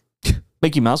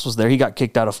 Mickey Mouse was there. He got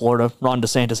kicked out of Florida. Ron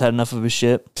DeSantis had enough of his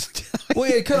shit. Well,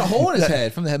 he cut a hole in his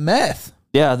head from the meth.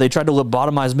 Yeah, they tried to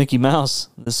lobotomize Mickey Mouse.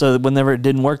 So whenever it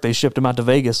didn't work, they shipped him out to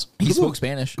Vegas. He spoke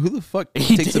Spanish. who the fuck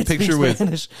He takes a did speak picture with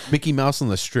Spanish. Mickey Mouse on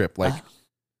the strip? Like,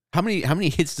 how many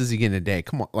hits does he get in a day?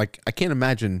 Come on, like I can't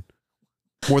imagine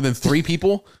more than 3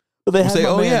 people But they who had say, my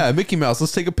 "Oh man- yeah, Mickey Mouse,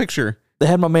 let's take a picture." They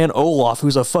had my man Olaf,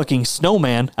 who's a fucking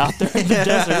snowman, out there in the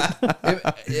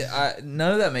desert.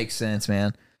 None of that makes sense,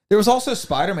 man. There was also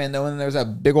Spider-Man, though, and there was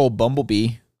that big old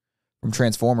Bumblebee from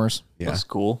Transformers. Yeah, That's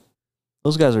cool.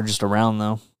 Those guys are just around,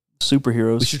 though.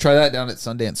 Superheroes. We should try that down at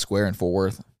Sundance Square in Fort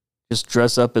Worth. Just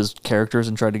dress up as characters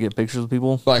and try to get pictures with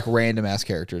people. Like random-ass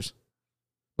characters.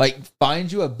 Like,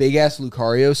 find you a big-ass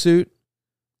Lucario suit.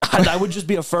 I would just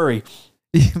be a furry.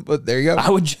 But there you go. I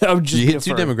would just you be a hit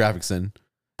 2 furry. demographics in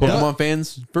Pokemon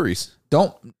fans, furries.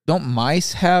 Don't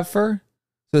mice have fur?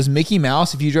 So does Mickey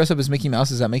Mouse, if you dress up as Mickey Mouse,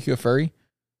 does that make you a furry?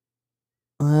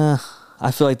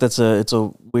 I feel like it's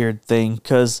a weird thing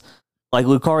because like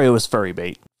Lucario is furry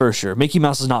bait for sure. Mickey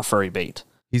Mouse is not furry bait.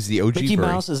 He's the OG Mickey furry.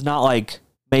 Mouse is not like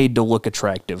made to look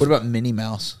attractive. What about Minnie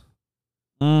Mouse?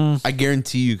 I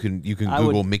guarantee you can I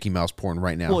Google would- Mickey Mouse porn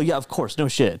right now. Well, yeah, of course, no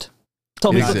shit. Tell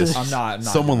It me exists. something. I'm not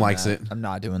Someone doing likes that. it. I'm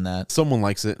not doing that. Someone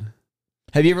likes it.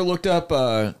 Have you ever looked up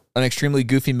an extremely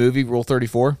goofy movie, Rule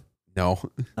 34? No.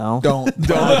 No, Don't.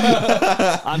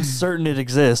 I'm certain it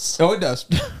exists Oh, it does.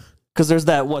 because there's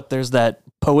that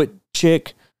poet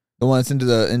chick. The one that's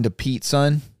into Pete's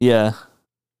son. Yeah.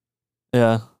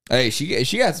 Hey,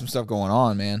 she got some stuff going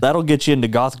on, man. That'll get you into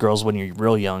goth girls when you're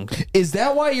real young. Is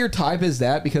that why your type is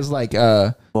that? Because like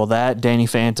Well, that Danny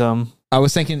Phantom, I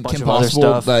was thinking Bunch Kim of other Possible,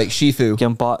 stuff. like Shifu.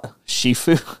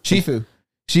 Shifu.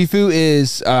 Shifu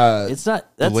is It's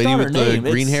not. The That's lady not her with the name.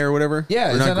 green It's- hair or whatever? Yeah,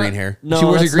 Or is not that green not- hair. No, She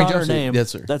wears a that's green not her jumpsuit. name.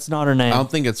 That's her. That's not her I name.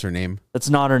 don't think it's her name. That's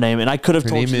not her name. And I could have Her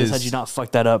told you name this had is- you not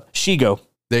fucked that up. Shigo.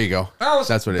 There you go.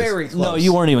 That's what it is. very close. No,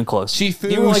 you weren't even close.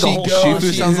 Shifu, You were like a whole Shigo,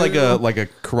 Shifu sounds like Shifu. a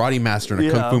karate master in a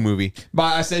Yeah. kung fu movie.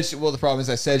 But I said, well, the problem is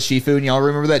I said Shifu, and y'all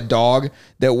remember that dog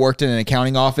that worked in an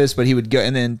accounting office, but he would go,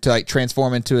 and then to like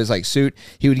transform into his like suit,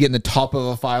 he would get in the top of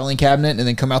a filing cabinet and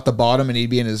then come out the bottom, and he'd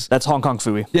be in his That's Hong Kong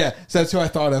Fooey. yeah. So that's who I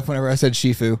thought of whenever I said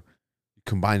Shifu.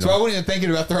 Combine So I them. wasn't even thinking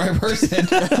about the right person.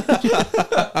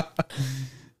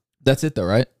 That's it though,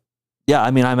 right? Yeah,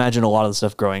 I mean, I imagine a lot of the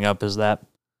stuff growing up is that.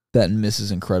 That and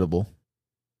Mrs. Incredible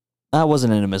I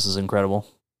wasn't into Mrs. Incredible.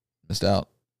 missed out.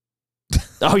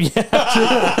 Oh,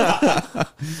 yeah.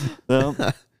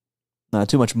 No,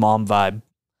 too much mom vibe.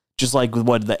 Just like with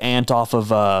what, the aunt off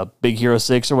of Big Hero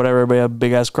 6 or whatever, everybody had a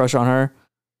big ass crush on her.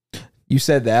 You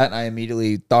said that, and I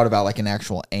immediately thought about like an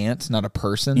actual ant, not a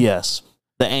person. Yes.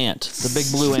 The ant. The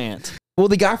big blue ant. Well,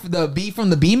 the guy from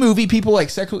the Bee movie, people like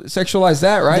sexualize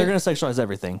that, right? They're going to sexualize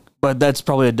everything. But that's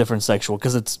probably a different sexual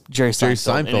because it's Jerry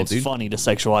Seinfeld. And Seinfeld, it's dude. funny to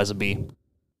sexualize a bee.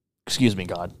 Excuse me,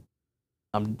 God.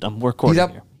 We're recording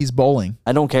here. He's bowling.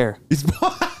 I don't care.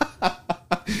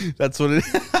 That's what it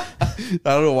is. I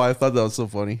don't know why I thought that was so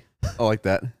funny. I like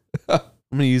that. I'm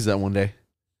going to use that one day.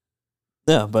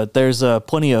 Yeah, but there's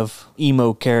plenty of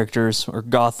emo characters or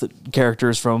goth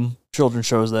characters from children's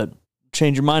shows that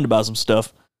change your mind about some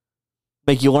stuff.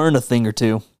 Make you learn a thing or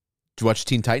two. Did you watch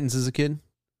Teen Titans as a kid?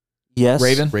 Yes.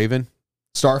 Raven?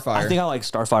 Starfire. I think I like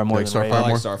Starfire more You like than Raven. I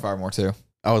like Starfire more too.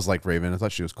 I was like Raven. I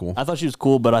thought she was cool. I thought she was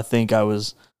cool, but I think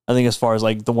as far as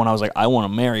like the one I was like, I want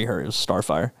to marry her is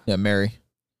Starfire. Yeah, Mary.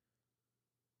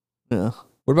 Yeah.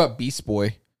 What about Beast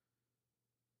Boy?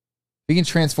 He can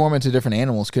transform into different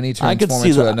animals. Couldn't he I transform could see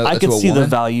into the another? I could to a see the woman?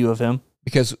 value of him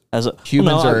Because as a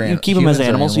Humans are you an- keep him as humans are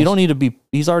animals. You animals. don't need to be.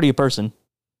 He's already a person.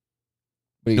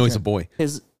 but he No, he's a tran- boy.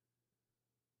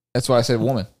 That's why I said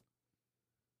woman.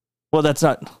 Well, that's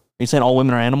not. Are you saying all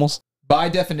women are animals? By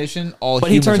definition, all But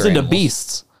he humans turns are into animals.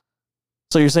 beasts.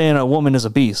 So you're saying a woman is a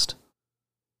beast?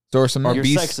 So are some Are You're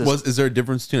beasts, sexist. is there a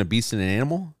difference between a beast and an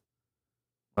animal?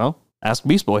 Well, ask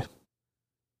Beast Boy.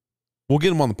 We'll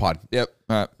get him on the pod. Yep.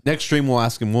 All right. Next stream, we'll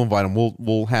ask him. We'll invite him.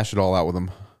 We'll hash it all out with him.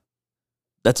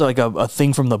 That's like a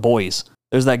thing from The Boys.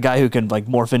 There's that guy who can like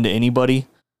morph into anybody,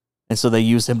 and so they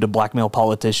use him to blackmail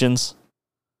politicians.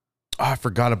 Oh, I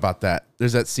forgot about that.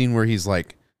 There's that scene where he's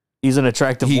like, he's an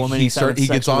attractive woman. He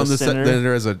gets on the set. Then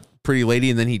there's a pretty lady,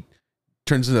 and then he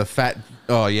turns into a fat.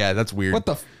 Oh yeah, that's weird. What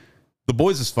the? The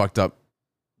Boys is fucked up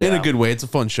in a good way. It's a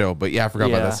fun show, but yeah, I forgot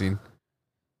about that scene.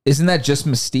 Isn't that just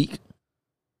Mystique?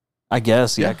 I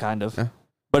guess, yeah, kind of. Yeah.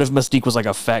 But if Mystique was like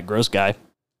a fat, gross guy.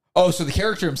 Oh, so the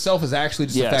character himself is actually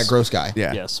just a fat, gross guy.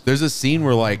 Yeah. Yes. There's a scene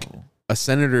where like a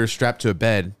senator is strapped to a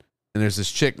bed, and there's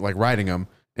this chick like riding him.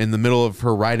 In the middle of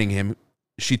her riding him,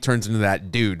 she turns into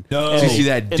that dude. No. So you see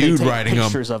that dude riding him.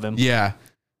 Pictures of him. Yeah.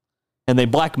 And they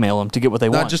blackmail him to get what they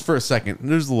want. Not just for a second.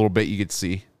 There's a little bit you could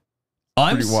see.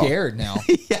 I'm scared now.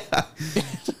 Yeah.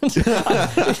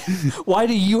 Why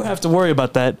do you have to worry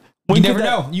about that? You never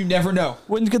know. You never know.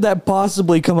 When could that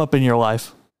possibly come up in your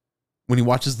life? When he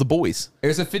watches The Boys.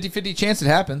 There's a 50-50 chance it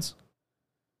happens.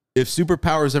 If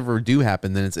superpowers ever do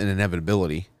happen, then it's an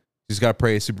inevitability. You just got to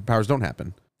pray superpowers don't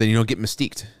happen. Then you don't get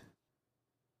mystiqued.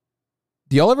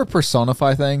 Do y'all ever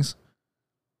personify things?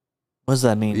 What does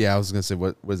that mean? Yeah, I was going to say,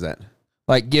 what was that?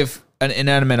 Like give an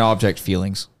inanimate object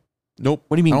feelings? Nope.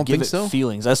 What do you mean I don't give think it so.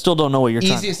 feelings? I still don't know what you're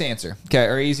trying. Easiest answer. Okay,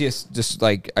 or easiest, just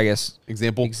like, I guess,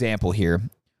 Example here.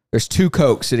 There's 2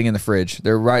 Cokes sitting in the fridge.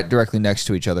 They're right directly next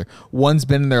to each other. One's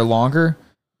been in there longer.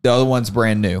 The other one's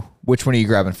brand new. Which one are you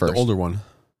grabbing first? The older one.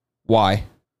 Why?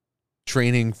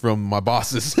 Training from my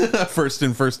bosses. First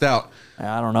in, first out.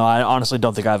 I don't know. I honestly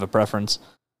don't think I have a preference.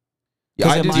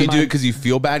 Yeah, Do you do it because you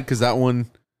feel bad? Because that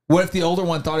one... What if the older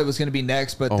one thought it was going to be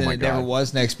next, but then it never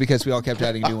was next because we all kept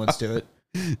adding new ones to it?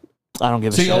 I don't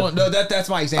give a shit. So no, that's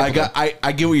my example.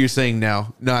 I get what you're saying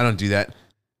now. No, I don't do that.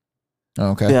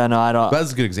 Okay. Yeah, no, I don't.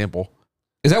 That's a good example.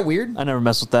 Is that weird? I never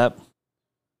mess with that.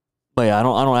 But yeah, I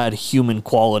don't add human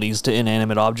qualities to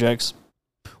inanimate objects.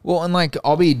 Well, and like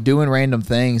I'll be doing random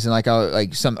things, and like I'll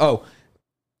like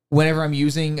whenever I'm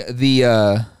using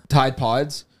the Tide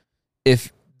Pods,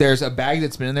 if there's a bag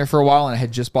that's been in there for a while and I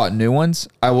had just bought new ones,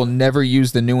 I will never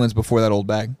use the new ones before that old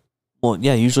bag. Well,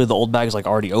 yeah, usually the old bag is like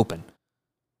already open.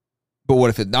 But what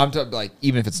if it? I'm talking like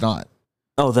even if it's not.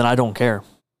 Oh, then I don't care.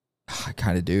 I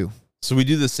kind of do. So we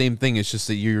do the same thing. It's just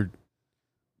that you're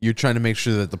trying to make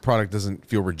sure that the product doesn't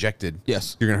feel rejected.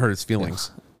 Yes. You're going to hurt its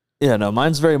feelings. Yeah, no,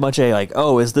 mine's very much a like,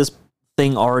 oh, is this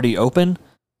thing already open?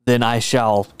 Then I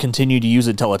shall continue to use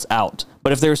it till it's out.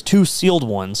 But if there's 2 sealed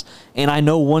ones and I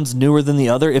know one's newer than the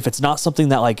other, if it's not something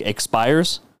that like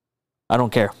expires, I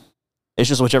don't care. It's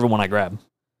just whichever one I grab.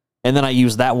 And then I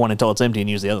use that one until it's empty and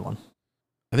use the other one.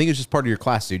 I think it's just part of your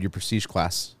class, dude, your prestige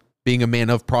class. Being a man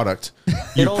of product.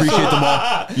 You appreciate them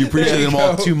all. You appreciate them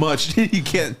all too much. You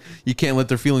can't let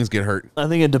their feelings get hurt. I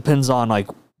think it depends on like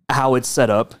how it's set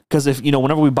up. Because if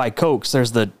whenever we buy Cokes,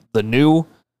 there's the new,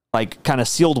 like kind of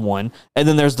sealed one, and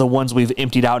then there's the ones we've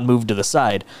emptied out and moved to the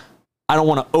side. I don't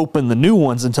want to open the new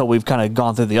ones until we've kind of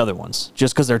gone through the other ones,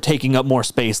 just because they're taking up more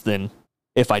space than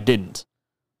if I didn't.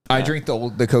 I drink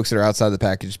the Cokes that are outside the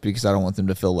package because I don't want them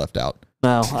to feel left out.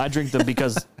 No, I drink them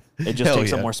because it just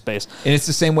takes up more space. And it's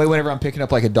the same way whenever I'm picking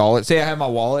up like $1. Say I have my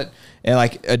wallet and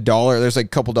like $1, there's like a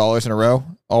couple dollars in a row.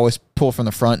 Always pull from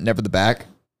the front, never the back.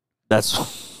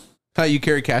 That's how you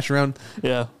carry cash around.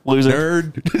 Yeah, loser.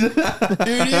 Nerd.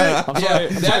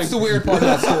 That's the weird part of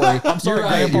that story. I'm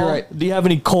sorry, you're right. Do you have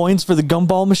any coins for the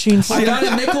gumball machines? I got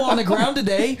a nickel on the ground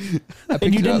today.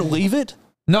 And you didn't leave it?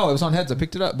 No, it was on heads. I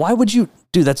picked it up. Why would you?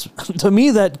 Dude, that's to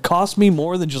me that cost me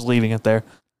more than just leaving it there.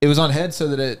 It was on head so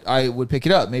that I would pick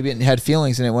it up. Maybe it had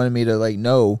feelings and it wanted me to like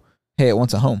know, hey, it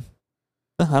wants a home.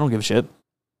 I don't give a shit.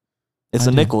 It's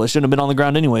a nickel. It shouldn't have been on the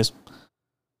ground anyways.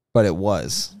 But it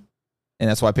was. And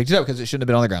that's why I picked it up, because it shouldn't have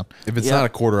been on the ground. If it's not a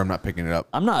quarter, I'm not picking it up.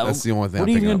 I'm not. That's the only thing. What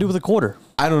are you going to do with a quarter?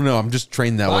 I don't know. I'm just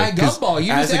trained that way. Buy a gumball. You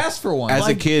just asked for one. As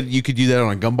a kid, you could do that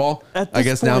on a gumball. I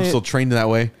guess now I'm still trained that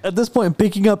way. At this point,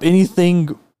 picking up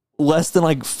anything less than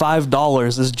like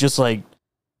 $5 is just like,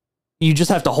 you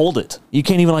just have to hold it. You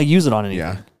can't even like use it on anything.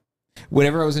 Yeah.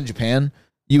 Whenever I was in Japan,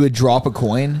 you would drop a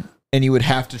coin and you would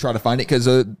have to try to find it, because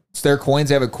their coins,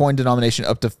 they have a coin denomination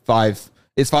up to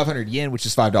 500 yen, which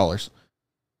is $5.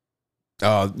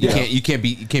 You can't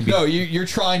be. No, you're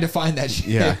trying to find that shit.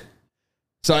 Yeah.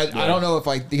 So I don't know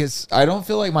if because I don't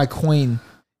feel like my coin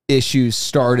issues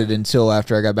started until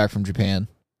after I got back from Japan.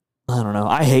 I don't know.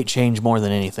 I hate change more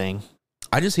than anything.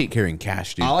 I just hate carrying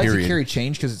cash, dude. I like to carry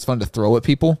change because it's fun to throw at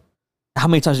people. How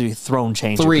many times have you thrown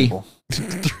change 3. at people?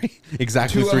 3.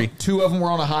 Exactly 3. Two of them were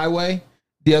on a highway.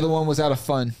 The other one was out of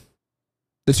fun.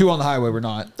 The 2 on the highway were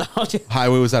not.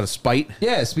 Highway was out of spite.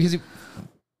 Yes, because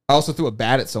I also threw a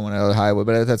bat at someone on the highway,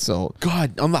 but that's so.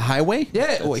 God, on the highway?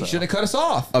 Yeah, well, he shouldn't have cut us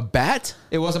off. A bat?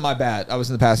 It wasn't my bat. I was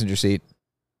in the passenger seat.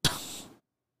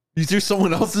 You threw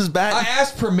someone else's bat? I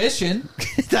asked permission.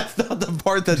 That's not the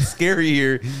part that's scary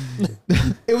here.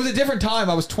 It was a different time.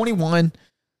 I was 21.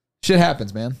 Shit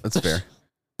happens, man. That's fair.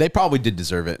 They probably did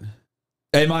deserve it.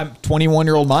 And my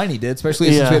 21-year-old mind, he did,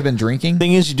 especially since we had been drinking.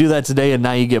 Thing is, you do that today, and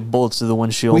now you get bullets through the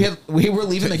windshield. We were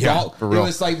leaving the golf. for It real.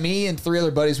 was like me and 3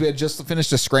 other buddies. We had just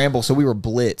finished a scramble, so we were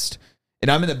blitzed. And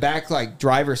I'm in the back, like,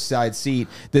 driver's side seat.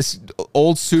 This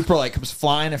old Supra, like, comes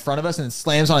flying in front of us and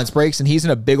slams on its brakes, and he's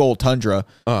in a big old Tundra.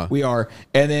 We are.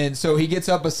 And then, so he gets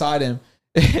up beside him,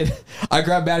 and I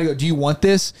grab Matt and go, do you want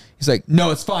this? He's like,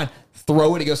 no, it's fine.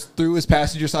 Throw it. It goes through his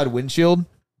passenger side windshield.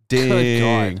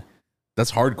 Dang. God.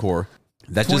 That's hardcore.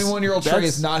 That 21-year-old Trey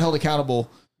is not held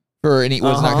accountable for any.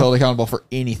 Was not held accountable for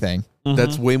anything.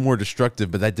 That's way more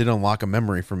destructive, but that did unlock a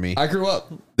memory for me. I grew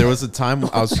up. There was a time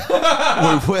I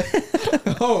was. Wait.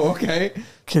 Oh, okay.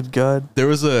 Good God. There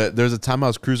was a time I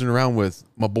was cruising around with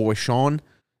my boy Sean.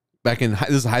 Back in this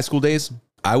is high school days.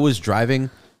 I was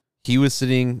driving. He was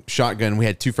sitting shotgun. We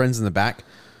had 2 friends in the back.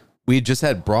 We had just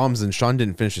had Brahms, and Sean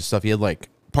didn't finish his stuff. He had like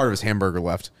part of his hamburger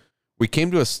left. We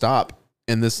came to a stop,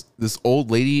 and this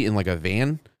old lady in like a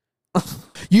van.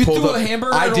 You threw a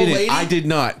hamburger at an old lady? I did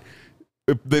not.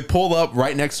 They pulled up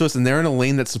right next to us, and they're in a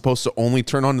lane that's supposed to only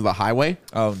turn onto the highway.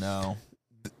 Oh no!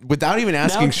 Without even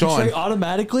asking now, Sean, Trey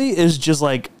automatically is just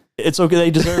like, it's okay.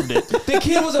 They deserved it. The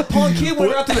kid was a punk kid. When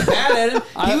we were out to the bat at him,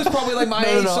 he was probably like my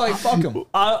age. So like, fuck him.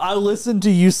 I listened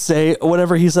to you say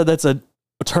whatever he said. That's a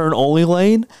turn only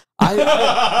lane.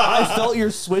 I felt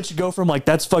your switch go from like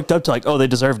that's fucked up to like, oh, they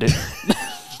deserved it.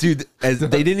 Dude, as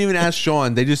they didn't even ask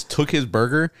Sean, they just took his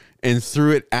burger and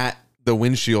threw it at the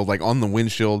windshield, like on the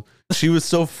windshield. She was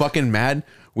so fucking mad.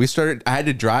 I had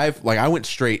to drive, like I went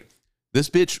straight.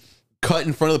 This bitch cut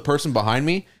in front of the person behind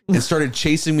me and started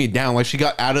chasing me down. Like she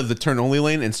got out of the turn only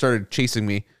lane and started chasing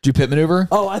me. Did you pit maneuver?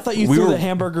 Oh, I thought you threw the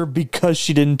hamburger because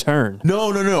she didn't turn.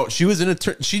 No. She was in a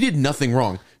turn. She did nothing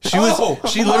wrong. She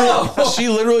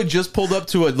literally just pulled up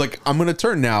to it. Like, I'm going to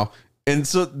turn now. And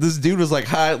so this dude was like,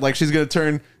 hi, like she's going to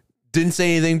turn. Didn't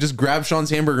say anything. Just grabbed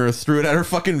Sean's hamburger and threw it at her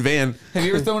fucking van. Have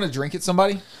you ever thrown a drink at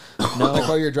somebody? No. Like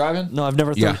while you're driving? No, I've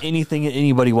never thrown anything at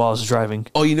anybody while I was driving.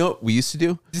 Oh, you know what we used to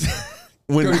do?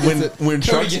 When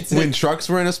trucks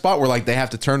were in a spot where like they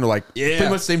have to turn to like pretty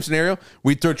much the same scenario,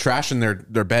 we'd throw trash in their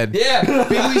bed. Yeah.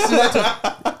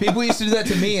 People used to do that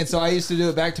to me, and so I used to do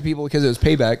it back to people because it was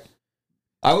payback.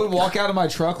 I would walk out of my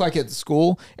truck like at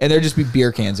school, and there'd just be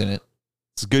beer cans in it.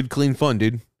 It's good, clean fun,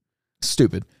 dude.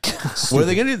 Stupid. What are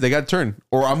they gonna do? They got to turn,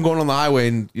 or I'm going on the highway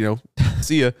and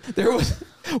see ya.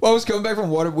 I was coming back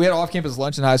from we had off-campus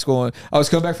lunch in high school, and I was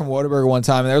coming back from Whataburger one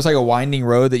time, and there was like a winding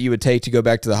road that you would take to go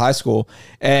back to the high school,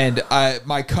 and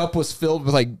my cup was filled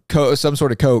with like some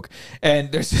sort of Coke,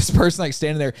 and there's this person like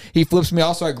standing there. He flips me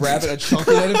off, so I grab it, I chunk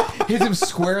it at him, hits him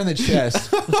square in the chest.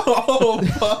 Oh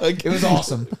fuck! It was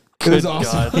awesome. It was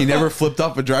awesome. He never flipped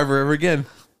off a driver ever again.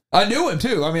 I knew him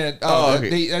too. I mean,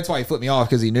 okay. That's why he flipped me off,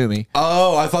 because he knew me.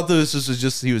 Oh, I thought this was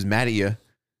just he was mad at you.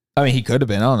 I mean, he could have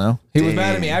been. I don't know. He was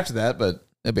mad at me after that, but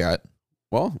it'd be all right.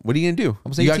 Well, what are you gonna do?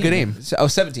 You got good aim. I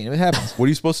was 17. It happens. What are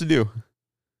you supposed to do?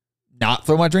 Not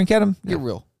throw my drink at him? You're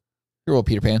real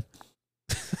Peter Pan.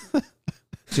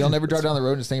 So y'all never drive down the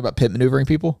road and just think about pit maneuvering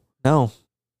people? No.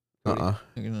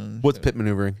 What's pit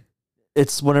maneuvering?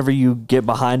 It's whenever you get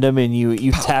behind them and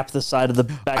you tap the side of the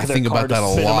back of their car. I think about that a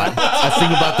lot. I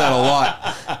think about that a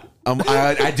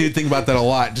lot. I do think about that a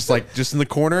lot. Just in the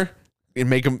corner and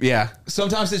make them. Yeah.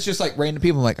 Sometimes it's just like random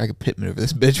people. I'm like, I could pit maneuver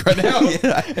this bitch right now.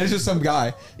 Yeah. And it's just some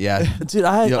guy. Yeah. Dude,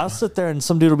 I'll sit there and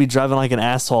some dude will be driving like an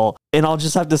asshole, and I'll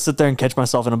just have to sit there and catch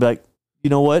myself, and I'll be like, you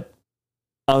know what?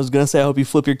 I was gonna say I hope you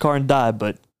flip your car and die,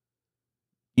 but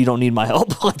you don't need my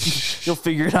help. Like, you'll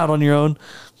figure it out on your own.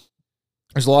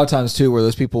 There's a lot of times too where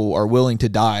those people are willing to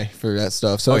die for that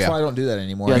stuff. So that's why I don't do that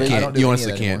anymore. Yeah, I don't do you any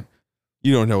honestly of that can't. anymore.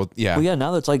 You don't know. Yeah. Well, yeah.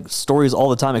 Now that's like stories all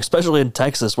the time, especially in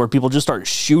Texas, where people just start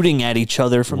shooting at each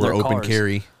other from their open cars.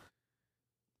 carry.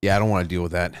 Yeah, I don't want to deal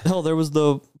with that. Hell, there was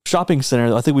the shopping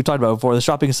center. I think we talked about it before. The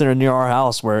shopping center near our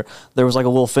house where there was like a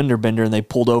little fender bender, and they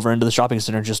pulled over into the shopping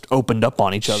center and just opened up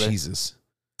on each other. Jesus.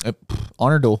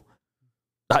 Honor duel.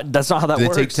 That's not how that Did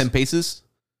works. it take 10 paces?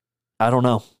 I don't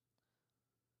know.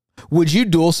 Would you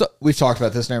duel? We've talked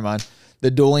about this. Never mind. The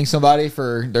dueling somebody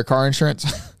for their car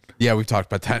insurance. Yeah, we've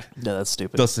talked about that. Yeah, that's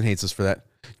stupid. Dustin hates us for that.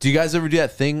 Do you guys ever do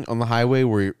that thing on the highway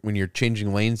where when you're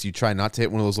changing lanes, you try not to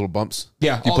hit one of those little bumps?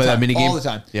 Yeah, Do you all play the that time, mini game all the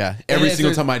time. Yeah, And every if single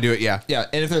there's- time I do it. Yeah, Yeah,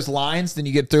 and if there's lines, then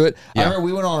you get through it. Yeah. I remember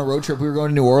we went on a road trip. We were going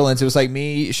to New Orleans. It was like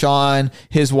me, Sean,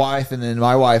 his wife, and then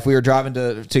my wife. We were driving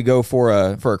to go for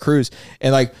a cruise,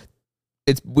 and like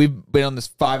we've been on this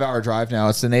 5-hour drive now.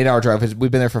 It's an 8-hour drive.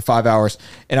 We've been there for 5 hours,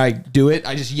 and I do it.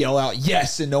 I just yell out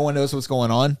yes, and no one knows what's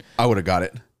going on. I would have got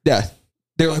it. Yeah.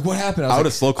 They're like, what happened? I was would like,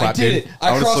 have slow clapped, I did dude. it.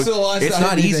 I would've crossed slow- the line. It's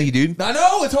not easy, dude. I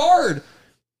know it's hard.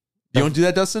 You don't do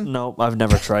that, Dustin? No, I've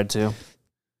never tried to.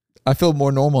 I feel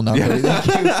more normal now. Yeah. Cody.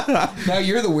 Thank you. Now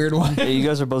you're the weird one. Yeah, you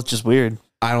guys are both just weird.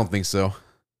 I don't think so.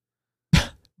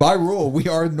 By rule, we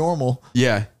are normal.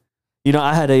 Yeah. You know,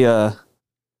 I had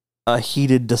a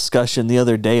heated discussion the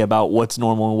other day about what's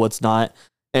normal and what's not.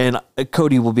 And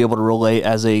Cody will be able to relate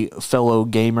as a fellow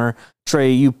gamer.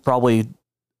 Trey, you probably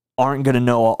aren't going to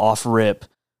know off rip.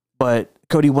 But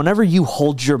Cody, whenever you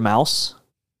hold your mouse,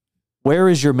 where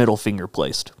is your middle finger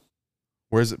placed?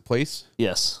 Where is it placed?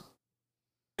 Yes.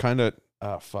 Kind of.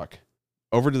 Fuck.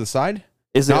 Over to the side?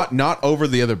 Is it Not over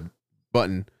the other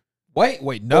button.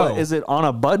 Wait, no. Is it on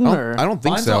a button or? I don't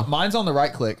think mine's so. mine's on the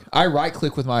right click. I right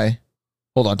click with my.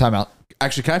 Hold on, timeout.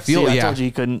 Actually, can I feel See, it? I Yeah. told you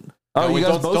you couldn't. Oh, No, you wait,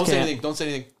 guys both don't say can't. anything. Don't say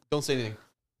anything. Don't say anything.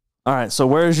 All right, so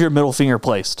where's your middle finger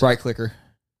placed? Right clicker.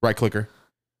 Right clicker.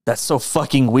 That's so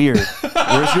fucking weird.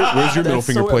 Where's your middle That's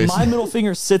finger so- placed? My middle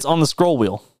finger sits on the scroll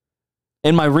wheel,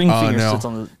 and my ring Oh, finger no. sits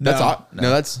on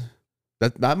the.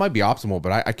 That might be optimal,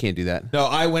 but I can't do that.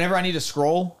 No, whenever I need to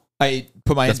scroll, I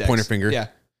put my That's index. pointer finger. Yeah.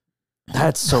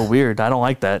 That's so weird. I don't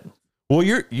like that. Well,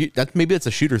 maybe that's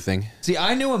a shooter thing. See,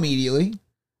 I knew immediately.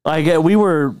 Like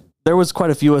there was quite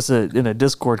a few of us in a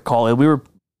Discord call, and we were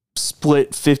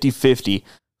split 50-50.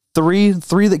 Three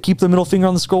that keep the middle finger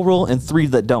on the scroll wheel, and 3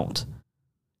 that don't.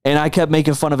 And I kept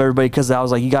making fun of everybody because I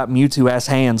was like, "You got Mewtwo ass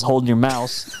hands holding your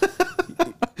mouse."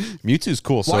 Mewtwo's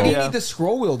cool. So Why do you Yeah. need the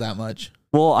scroll wheel that much?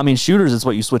 Well, I mean, shooters is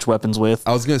what you switch weapons with.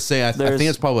 I was gonna say I think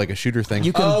it's probably like a shooter thing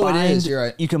You can Oh, it bind, is, you're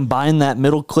right. You can bind that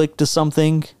middle click to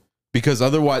something. because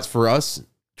otherwise, for us,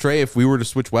 Trey, if we were to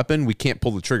switch weapon, we can't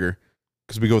pull the trigger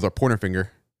because we go with our pointer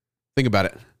finger. Think about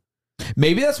it.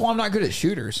 Maybe that's why I'm not good at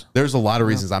shooters. There's a lot of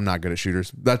reasons I'm not good at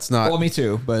shooters. That's not. Well, me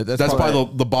too, but that's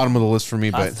probably the bottom of the list for me.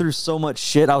 I But threw so much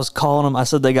shit. I was calling them. I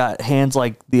said they got hands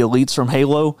like the elites from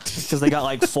Halo because they got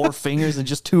like 4 fingers and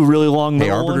just 2 really long hey,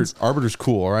 middle ones. Arbiter's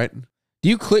cool. All right. Do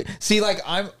you click? See, like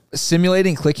I'm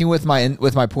simulating clicking with my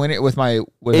pointer with that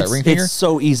ring finger, It's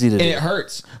so easy to and do. it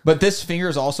hurts. But this finger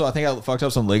is also. I think I fucked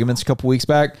up some ligaments a couple weeks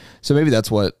back, so maybe that's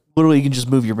what. Literally, you can just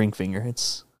move your ring finger.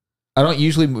 It's I don't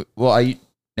usually.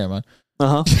 Never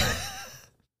mind.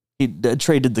 He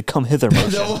traded the come hither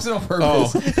motion. That wasn't on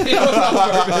purpose. It wasn't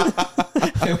on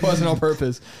purpose. It wasn't on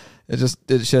purpose.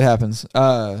 It shit happens.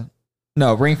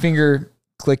 No, ring finger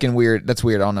clicking weird. That's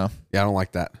weird. I don't know. Yeah, I don't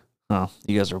like that. Oh,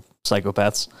 you guys are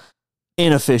psychopaths.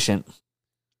 Inefficient.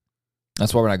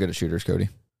 That's why we're not good at shooters, Cody.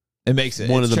 It makes it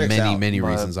One it of the checks out. many but-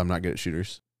 reasons I'm not good at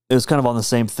shooters. It was kind of on the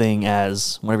same thing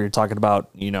as whenever you're talking about,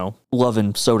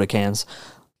 loving soda cans.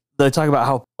 They talk about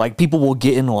how like people will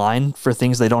get in line for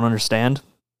things they don't understand.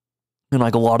 And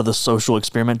like a lot of the social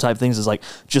experiment type things is like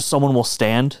just someone will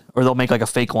stand or they'll make like a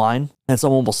fake line and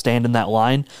someone will stand in that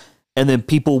line and then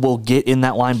people will get in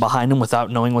that line behind them without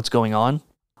knowing what's going on.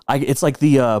 It's like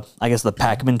the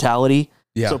pack mentality.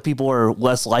 Yeah. So people are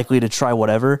less likely to try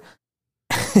whatever.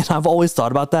 And I've always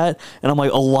thought about that. And I'm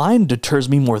like, a line deters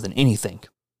me more than anything.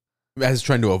 As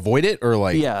trying to avoid it or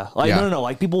like. Yeah. Like, Yeah. no.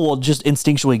 Like people will just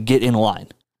instinctually get in line.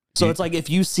 So it's like if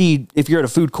you're at a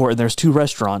food court and there's 2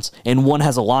 restaurants and one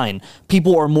has a line,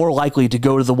 people are more likely to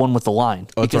go to the one with the line.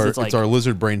 Oh, it's our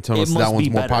lizard brain telling it us that must one's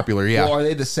be more better. popular. Yeah. Well, are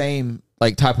they the same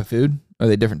like type of food? Or are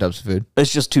they different types of food?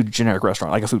 It's just 2 generic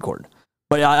restaurant, like a food court.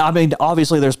 But I mean,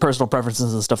 obviously there's personal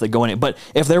preferences and stuff that go in it. But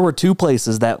if there were 2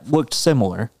 places that looked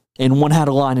similar and one had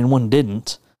a line and one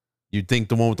didn't, You'd think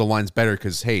the one with the line's better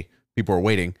because, hey, people are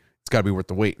waiting. It's got to be worth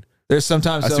the wait. There's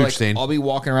sometimes I see though, what you're like, saying. I'll be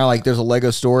walking around like there's a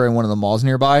Lego store in one of the malls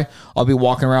nearby. I'll be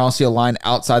walking around, I'll see a line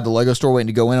outside the Lego store waiting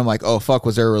to go in. I'm like, oh fuck,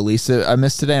 was there a release that I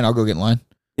missed today? And I'll go get in line.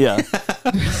 yeah.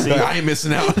 I ain't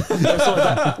missing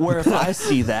out. Where if I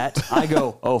see that, I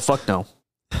go, oh, fuck no.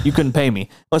 You couldn't pay me.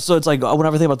 So it's like,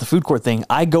 whenever I think about the food court thing,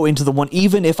 I go into the one,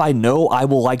 even if I know I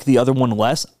will like the other one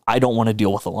less, I don't want to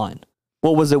deal with the line.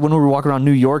 What was it when we were walking around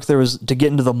New York? There was to get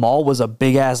into the mall was a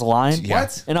big ass line. Yeah.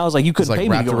 What? And I was like, you It's couldn't like pay me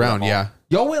to wrapped go to the around. mall. Yeah.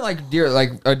 Y'all went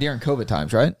during COVID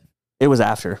times, right? It was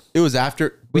after. It was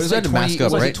after. We Was still it had to mask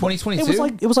up, was right? it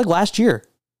 2022? It was like last year.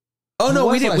 Oh, no, It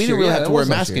we was didn't. last We didn't year. really Yeah, have it to wear a was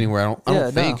last mask year. anywhere. I don't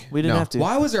No, think. we didn't have to.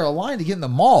 Why was there a line to get in the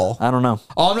mall? I don't know.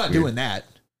 Oh, I'm not doing that.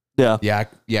 Yeah.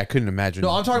 Yeah, I couldn't imagine. No,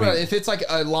 I'm talking about if it's like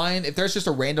a line, if there's just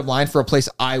a random line for a place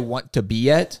I want to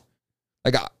be at,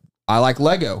 like I like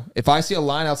Lego. If I see a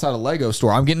line outside a Lego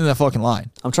store, I'm getting in the fucking line.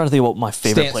 I'm trying to think what my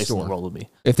favorite Stance place in store. the world would be.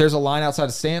 If there's a line outside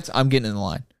of Stance, I'm getting in the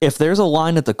line. If there's a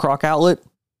line at the Croc outlet,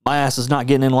 my ass is not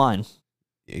getting in line.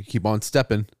 You keep on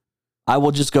stepping. I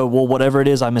will just go, well, whatever it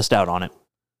is, I missed out on it.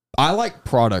 I like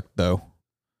product though.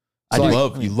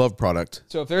 So You love product.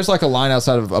 So if there's like a line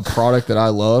outside of a product that I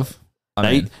love, Now,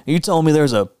 you telling me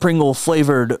there's a Pringle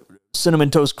flavored Cinnamon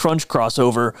Toast Crunch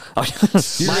crossover? My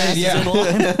ass is in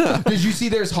line. Did you see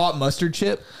there's hot mustard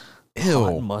chip? Hot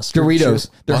Ew. mustard Doritos.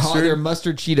 chip. They're Mustard? they're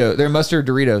mustard Cheeto. They're mustard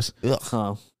Doritos. Ugh.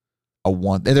 Huh. I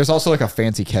want. And there's also like a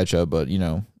fancy ketchup, but you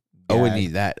know, I wouldn't gag.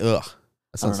 eat that. Ugh. That I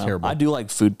don't sounds know. terrible. I do like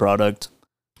food product.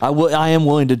 I am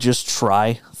willing to just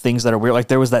try things that are weird. Like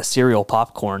there was that cereal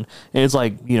popcorn. And it's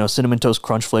like, Cinnamon Toast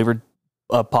Crunch flavored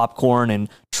popcorn and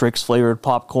Trix flavored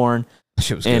popcorn. That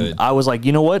shit was And good. I was like,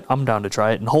 you know what? I'm down to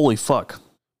try it. And holy fuck.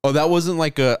 Oh, that wasn't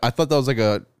like I thought that was like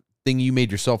a thing you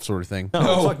made yourself sort of thing. No,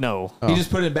 No. fuck no. He just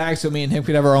put it in bags so me and him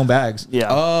could have our own bags. Yeah.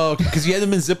 Oh, because you had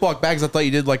them in Ziploc bags. I thought you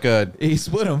did like He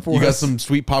split them for you got us. some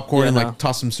sweet popcorn Yeah, and no. like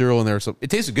tossed some cereal in there. So it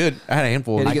tasted good. I had a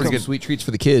handful. Had Of to get pretty some good. sweet treats for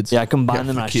the kids. Yeah, I combined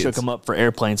them for and I kids. shook them up for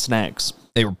airplane snacks.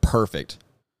 They were perfect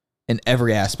in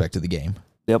every aspect of the game.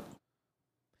 Yep.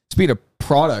 Speaking of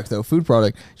product, though, food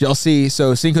product, did y'all see?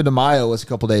 So Cinco de Mayo was a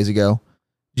couple days ago.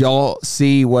 Did y'all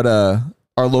see what our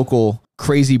local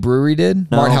crazy brewery did?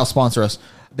 No. Martin House sponsor us.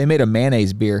 They made a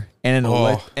mayonnaise beer and an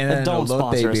Oh. an Don't elote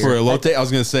sponsor us. beer. For a latte, I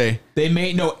was gonna say. They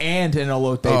made an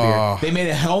elote Oh. beer. They made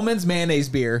a Hellman's mayonnaise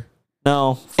beer.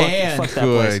 No. Fuck And- that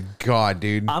place. Good God,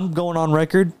 dude. I'm going on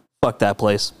record. Fuck that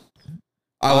place.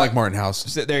 I like Martin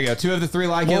House. So there you go. 2 of the 3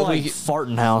 like More it. like We,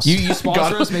 farting house. you sponsor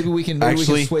Got us. Maybe we can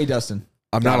Actually- sway Dustin.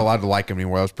 I'm not allowed to like him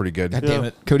anymore. That was pretty good. God damn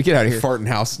it, Cody, get out of here. Farting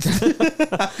House.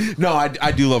 No,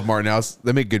 I do love Martin House.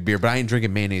 They make good beer, but I ain't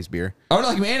drinking mayonnaise beer. I don't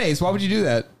like mayonnaise. Why would you do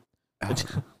that?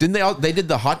 Didn't they? They did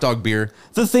the hot dog beer.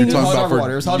 the thing You're is, talking Hot about dog for-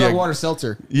 water. It was hot dog yeah. water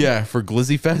seltzer. Yeah, for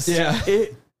Glizzy Fest. Yeah.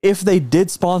 if they did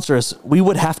sponsor us, we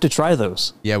would have to try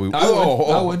those. Yeah, we.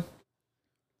 I would.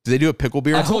 Did they do a pickle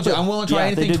beer? I told you, I'm willing to try Yeah,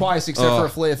 they anything did- twice except for a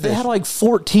fillet of They fish. had like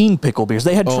 14 pickle beers.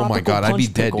 They had Oh tropical my God, I'd be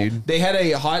punch dead, pickle. dude. They had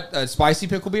a hot, spicy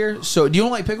pickle beer. So, do you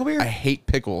don't like pickle beer? I hate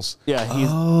pickles. Yeah, he's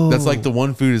That's like the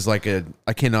one food is like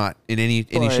I cannot in any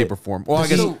But- shape or form. Well, I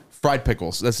guess So- fried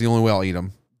pickles. That's the only way I'll eat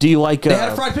them. Do you like? They had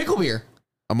a fried pickle beer.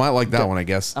 I might like that one. I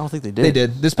guess. I don't think they did. They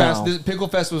did. This past Oh. this Pickle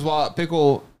Fest was while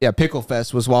Pickle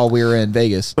Fest was while we were in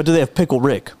Vegas. But do they have pickle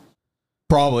Rick?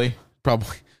 Probably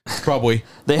Probably.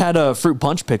 They had a fruit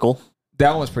punch pickle.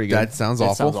 that one was pretty good. That sounds That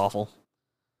awful. sounds awful.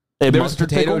 They had There was a mustard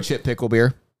potato pickle. chip pickle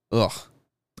beer. Ugh.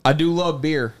 I do love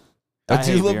beer. I I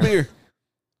do hate love beer. beer.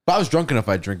 If I was drunk enough,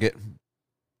 I'd drink it.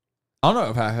 I don't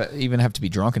know if I even have to be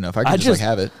drunk enough. I can I just, just- like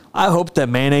have it. I hope that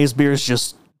mayonnaise beer is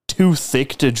just too thick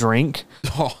to drink.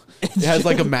 Oh, it has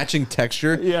like a matching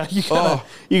texture. Yeah, Oh.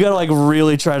 you gotta like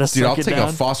really try to Dude, suck I'll it take down.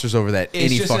 a Foster's over that It's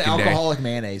any just an fucking day. alcoholic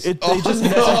mayonnaise. They Oh, just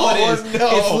That's all it is. no.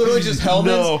 It's literally just Hellman's,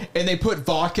 No. and they put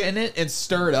vodka in it and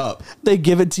stir it up. they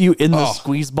give it to you in the Oh.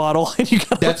 squeeze bottle, and you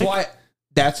gotta That's like- why.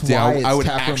 That's See, why it's I would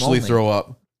tap room actually only. throw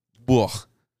up. Ugh.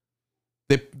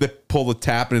 They pull the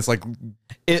tap and it's like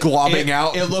It, globbing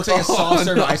out. It looks like a soft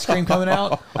serve no. ice cream coming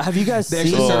out. Have you guys They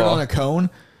seen? actually serve it Oh. on a cone.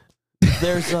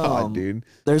 There's God, dude.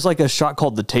 there's like a shot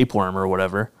called the tapeworm or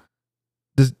whatever.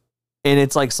 Does- And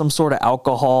it's like some sort of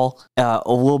alcohol, a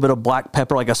little bit of black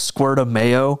pepper, like a squirt of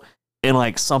mayo, and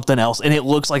like something else. And it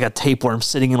looks like a tapeworm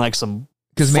sitting in like some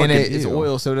Because fucking mayonnaise is ew.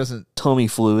 oil, so it doesn't. tummy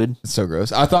fluid. It's so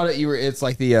gross. I thought it's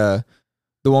like the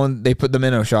one they put the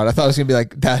minnow shot. I thought it was gonna be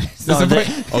like that. No, Doesn't they-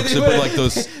 put- Oh, because they put like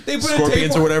those they put a scorpions or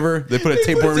tapeworm- whatever. They put a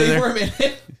they put tapeworm in there. tapeworm in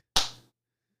it.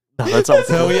 No, that's all.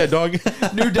 Hell yeah, dog.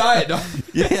 New diet, dog.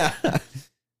 Yeah.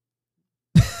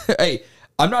 Hey,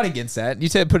 I'm not against that. You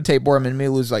said put a tapeworm in me,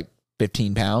 lose like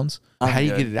 15 pounds. How do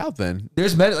you get it out then?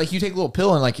 There's like you take a little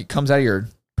pill and like it comes out of your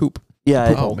poop.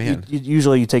 Yeah. Oh, man.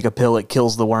 Usually you take a pill, it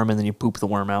kills the worm, and then you poop the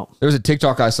worm out. There was a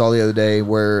TikTok I saw the other day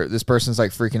where this person's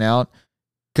like freaking out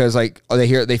because like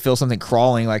they feel something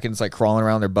crawling, like and it's like crawling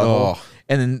around their butthole, Oh.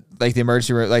 and then like the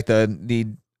emergency room, like the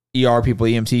ER people,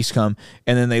 EMTs come,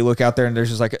 and then they look out there and there's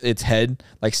just like its head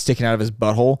like sticking out of his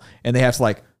butthole, and they have to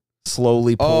like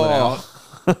slowly pull it out.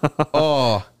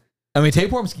 Oh. I mean,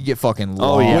 tapeworms can get fucking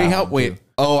Oh, long. yeah. Wait.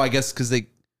 Oh, I guess because I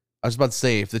was about to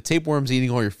say, if the tapeworm's eating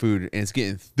all your food and it's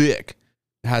getting thick,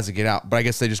 how does it get out? But I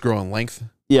guess they just grow in length.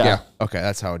 Yeah. Yeah. Okay,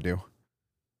 that's how I do.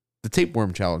 The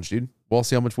tapeworm challenge, dude. We'll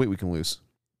see how much weight we can lose.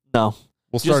 No.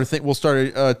 We'll start a thing. We'll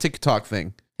start a TikTok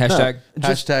thing. Hashtag.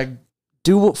 Just Hashtag.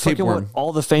 do what fucking what Tapeworm.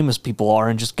 all the famous people are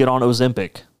and just get on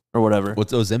Ozempic. or whatever.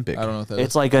 What's Ozempic? I don't know what that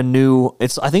It's like a new.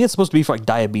 I think it's supposed to be for like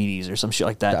diabetes or some shit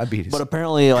like that. Diabetes. But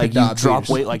apparently, like you drop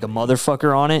weight like a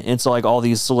motherfucker on it, and so like all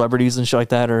these celebrities and shit like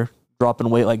that are dropping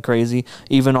weight like crazy.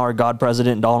 Even our God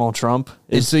President Donald Trump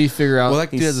And is. so you figure out. Well, that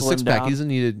kid he's has a slimmed six pack. down. He doesn't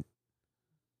need it.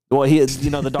 Well, he is.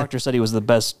 The doctor said he was the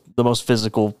most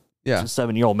physical Yeah,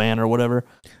 7-year-old man or whatever.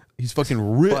 he's fucking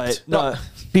ripped. But no,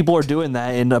 people are doing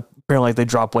that, and apparently like, they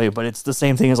drop weight. But it's the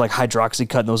same thing as like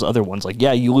Hydroxycut and those other ones. Like,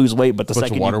 yeah, you lose weight, but the Bunch of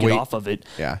second you water get weight. off of it,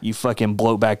 Yeah. you fucking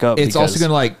bloat back up. it's also going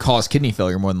to like cause kidney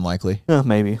failure more than likely.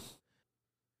 maybe.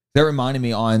 That reminded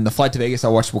me on the flight to Vegas, I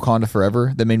watched Wakanda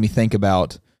Forever. That made me think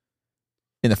about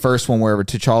in the first one, wherever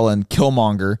T'Challa and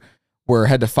Killmonger were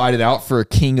had to fight it out for a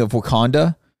king of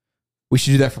Wakanda. We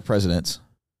should do that for presidents.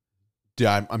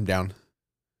 Yeah, I'm down.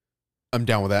 I'm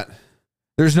down with that.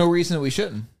 There's no reason that we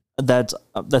shouldn't. That's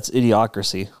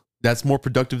idiocracy. That's more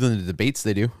productive than the debates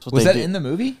they do. That's what Was they that do. in the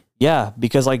movie? Yeah,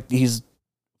 because like he's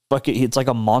fucking. It's like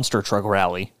a monster truck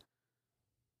rally.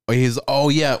 Oh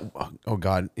yeah. Oh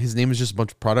god, his name is just a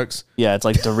bunch of products. Yeah, it's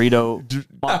like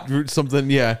Dorito. Something.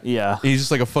 Yeah. Yeah, He's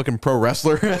just like a fucking pro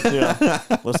wrestler. yeah.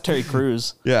 Let's Terry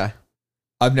Crews. Yeah.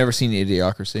 I've never seen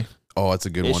Idiocracy. Oh, that's a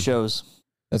good It one. shows.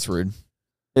 That's rude.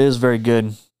 It is very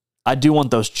good. I do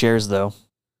want those chairs though.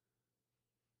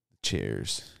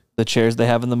 Cheers. The chairs they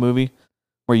have in the movie,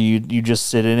 where you just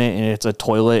sit in it and it's a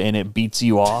toilet and it beats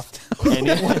you off, and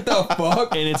What the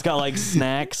fuck? and it's got like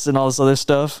snacks and all this other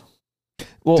stuff.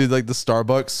 Well, Dude, like the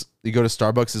Starbucks. You go to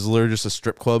Starbucks is literally just a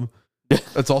strip club.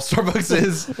 That's all Starbucks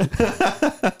is.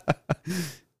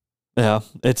 Yeah,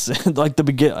 it's like not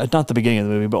the beginning of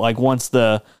the movie, but like once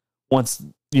the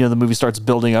movie starts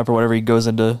building up or whatever, he goes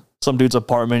into some dude's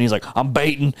apartment. And he's like, "I'm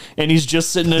baiting," and he's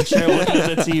just sitting in a chair looking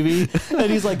at the TV,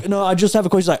 and he's like, "No, I just have a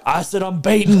question." He's like, "I said I'm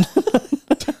baiting,"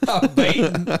 I'm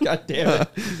baiting. God damn it.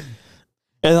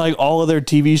 and like all of their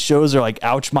TV shows are like,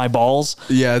 "Ouch, my balls."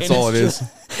 Yeah, that's And all it it's is.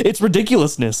 just- It's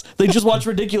ridiculousness. They just watch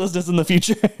ridiculousness in the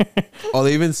future. Oh,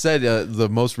 they even said the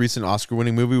most recent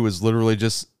Oscar-winning movie was literally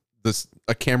just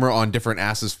a camera on different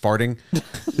asses farting.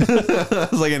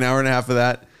 It was like an hour and a half of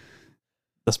that.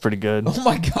 That's pretty good. Oh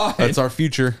my God. That's our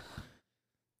future.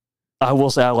 I will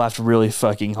say I laughed really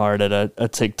fucking hard at a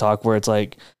TikTok where it's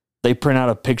like they print out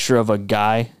a picture of a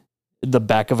guy, the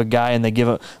back of a guy, and they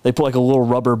put like a little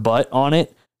rubber butt on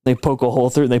it. They poke a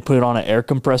hole through it and they put it on an air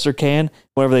compressor can.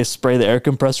 Whenever they spray the air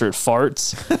compressor, it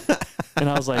farts. And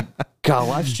I was like, God,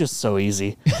 life's just so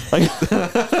easy. Like,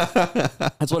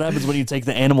 that's what happens when you take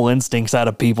the animal instincts out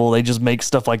of people. They just make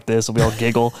stuff like this and we all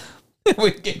giggle.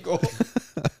 We giggle.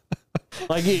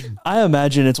 Like, I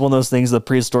imagine it's one of those things, the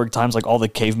prehistoric times, like all the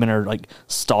cavemen are like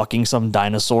stalking some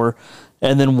dinosaur,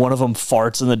 and then one of them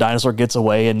farts and the dinosaur gets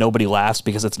away and nobody laughs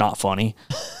because it's not funny.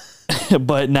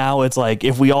 But now it's like,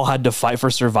 if we all had to fight for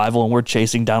survival and we're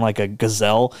chasing down like a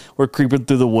gazelle, we're creeping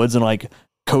through the woods and like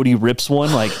Cody rips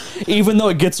one, like, even though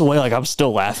it gets away, like I'm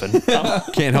still laughing.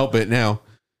 Can't help it now.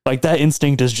 Like that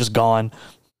instinct is just gone.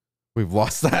 We've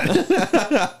lost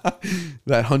that.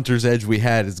 That hunter's edge we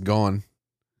had is gone.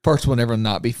 Parts will never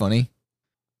not be funny.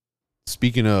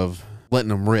 Speaking of letting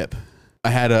them rip, I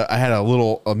had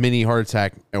a mini heart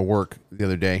attack at work the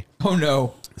other day. Oh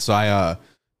no. So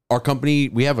our company,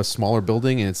 we have a smaller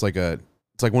building and it's like one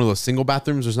of those single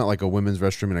bathrooms. There's not like a women's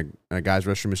restroom and a guy's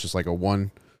restroom. It's just like a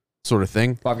one sort of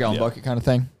thing. 5-gallon bucket kind of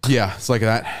thing. Yeah, it's like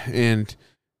that. And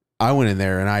I went in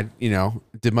there and I,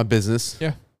 did my business.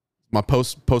 Yeah. My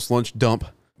post lunch dump.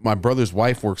 My brother's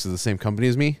wife works at the same company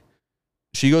as me.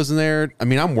 She goes in there. I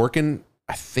mean, I'm working,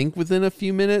 I think within a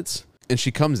few minutes, and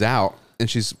she comes out and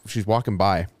she's walking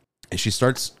by and she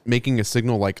starts making a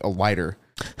signal like a lighter.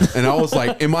 And I was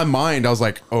like, in my mind, I was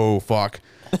like, oh fuck.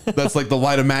 That's like the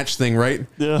light a match thing, right?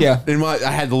 Yeah.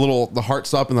 I had the heart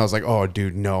stop and I was like, oh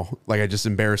dude, no. Like I just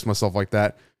embarrassed myself like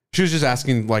that. She was just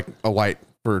asking like a light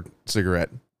for a cigarette.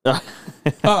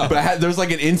 But there's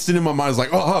like an instant in my mind. I was like,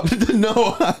 oh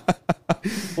no.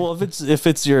 Well, if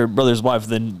it's your brother's wife,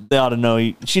 then they ought to know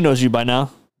you. She knows you by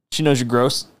now. She knows you're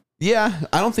gross. Yeah,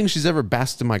 I don't think she's ever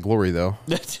basked in my glory though.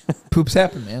 Poops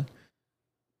happen, man.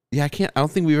 Yeah, I don't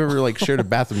think we've ever like shared a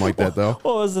bathroom like that though.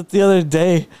 What was it the other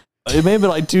day? It may have been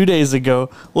like 2 days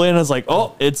ago. Lena's like,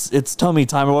 "Oh, it's tummy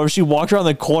time," or whatever. She walked around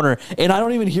the corner, and I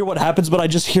don't even hear what happens, but I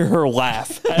just hear her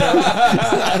laugh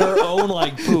at her own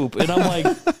like poop, and I'm like,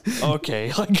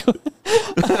 "Okay." Like,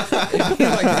 It'd be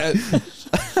like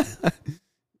that.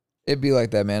 It'd be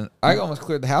like that, man. I almost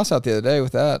cleared the house out the other day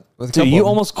with that. With a dude, couple you of them.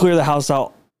 almost clear the house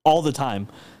out all the time.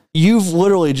 You've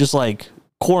literally just like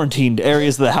quarantined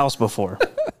areas of the house before.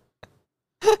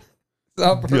 It's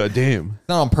not, Yeah, damn.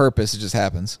 not on purpose. It just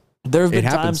happens. There have been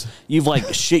happens. times you've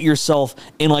like shit yourself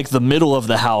in like the middle of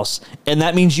the house, and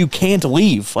that means you can't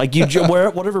leave. Like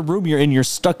whatever room you're in, you're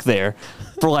stuck there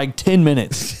for like 10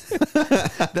 minutes.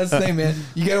 That's the thing, man.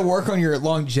 You got to work on your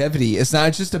longevity. It's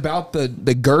not just about the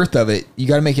girth of it. You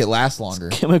got to make it last longer.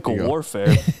 Chemical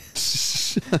warfare.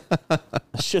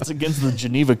 Shit's against the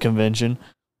Geneva Convention.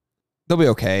 They'll be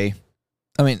okay.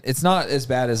 I mean, it's not as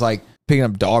bad as like picking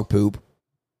up dog poop.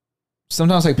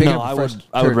 Sometimes like picking up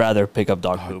I would rather pick up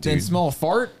dog poop than smell a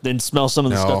fart. than smell some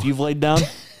of the stuff you've laid down.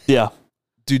 Yeah.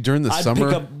 Dude, during the I'd summer.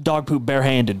 pick up dog poop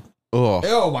barehanded.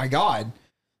 Oh my god.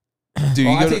 Dude,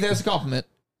 Well, you I go take that as a compliment.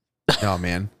 Oh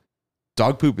man,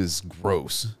 dog poop is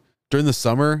gross. During the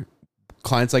summer,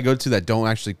 clients I go to that don't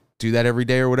actually do that every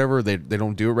day or whatever, they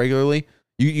don't do it regularly.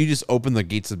 You just open the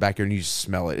gates of the backyard and you just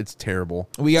smell it. It's terrible.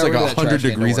 We got it's rid like of that 100 trash can,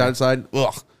 degrees don't worry. outside.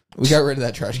 Ugh. We got rid of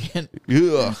that trash can.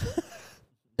 Ugh.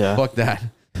 Yeah. Fuck that.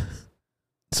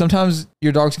 Sometimes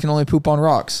your dogs can only poop on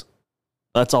rocks.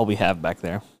 That's all we have back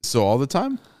there. So all the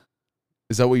time?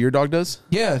 Is that what your dog does?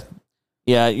 Yeah.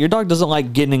 Yeah, your dog doesn't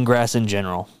like getting in grass in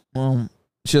general. Well,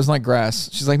 she doesn't like grass.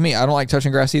 She's like me. I don't like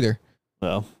touching grass either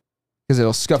Well, because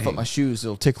it'll scuff up Dang. my shoes.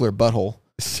 It'll tickle her butthole.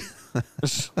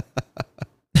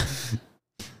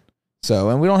 So,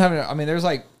 and we don't have. I mean, there's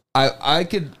like I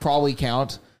could probably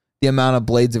count the amount of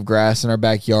blades of grass in our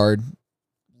backyard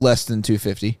less than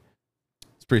 250.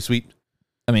 It's pretty sweet.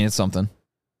 I mean, it's something.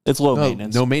 it's low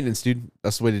maintenance. No maintenance, dude.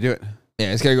 That's the way to do it.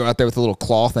 Yeah, it's gotta go out there with a little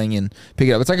claw thing and pick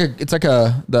it up. It's like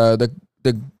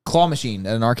the claw machine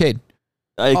at an arcade,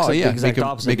 Except the make a,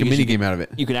 opposite, make a because mini you game out of it.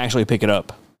 You can actually pick it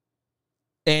up.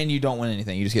 and you don't win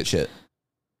anything. You just get shit.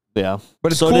 Yeah.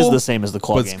 But it's so cool, it is the same as the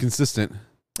claw But it's game. consistent.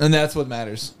 and that's what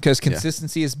matters because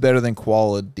consistency is better than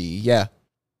quality. Yeah.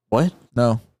 What?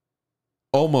 No.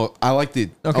 Almost. I like the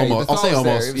Okay. almost. the I'll say thought was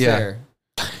there. almost. It was Yeah. there.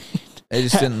 It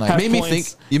just didn't like. Half Made me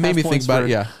points- think. You made half me think points about for-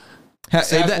 it. Yeah.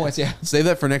 Save half that. points. Yeah. Save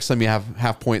that for next time you have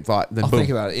half point thought. Then I'll boom, think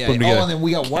about it. Yeah. put 'em Oh, together. and then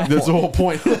we got one. That's the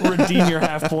point. whole point. Redeem your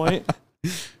half point.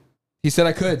 He said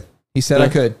I could. He said I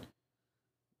could.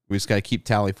 We just gotta keep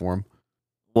tally for him.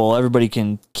 Well, everybody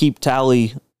can keep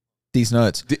tally. These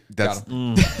nuts. That's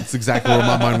Mm. that's exactly where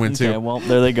my mind went Okay, to. well,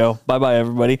 there they go. Bye bye,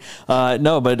 everybody.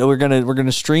 No, but we're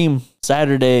gonna stream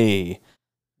Saturday.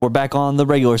 We're back on the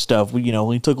regular stuff.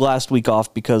 We took last week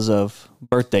off because of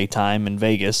birthday time in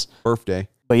Vegas. Birthday.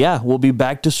 But yeah, we'll be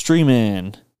back to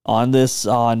streaming on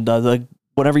the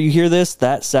whenever you hear this,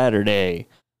 that Saturday.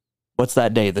 What's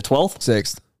that day? The 12th?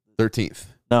 6th. 13th.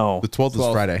 No. The 12th is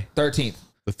 12th. Friday. 13th.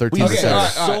 The 13th We is have Okay,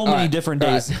 Saturday. all right. so many different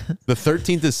all days. right. The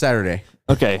 13th is Saturday.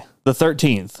 Okay, the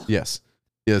 13th. Yes.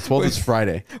 Yeah, the 12th is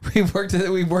Friday. We worked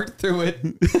through it.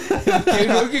 Came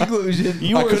to a conclusion.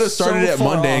 You I were could have started so at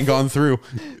far Monday off. and gone through.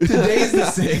 Today's the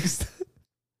 6th.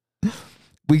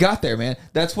 We got there, man.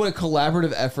 That's what a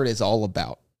collaborative effort is all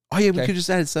about. Oh yeah, we Okay. could just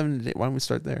add 7 today. Why don't we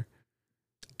start there?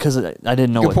 Because I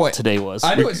didn't know Good what point. today was.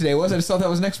 I knew what today was. I just thought that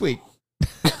was next week.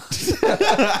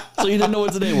 So you didn't know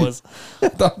what today was.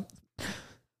 Thought-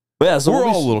 But yeah, so We're we'll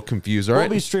all a be, little confused, all we'll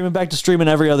right? be streaming back to streaming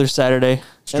every other Saturday.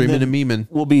 Streaming and and then memeing.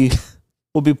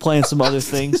 we'll be playing some other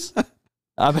things.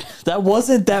 I mean, that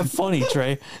wasn't that funny,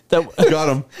 Trey. That Got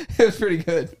him. It was pretty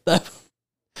good.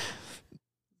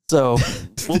 so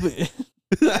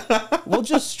we'll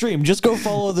just stream. Just go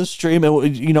follow the stream,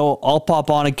 and I'll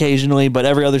pop on occasionally, but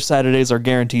every other Saturday is our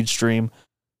guaranteed stream.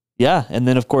 Yeah, and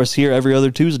then of course here every other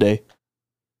Tuesday.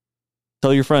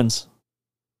 Tell your friends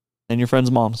and your friends'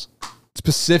 moms.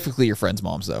 Specifically your friends'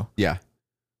 moms, though. Yeah.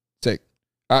 Sick.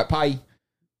 All right, bye.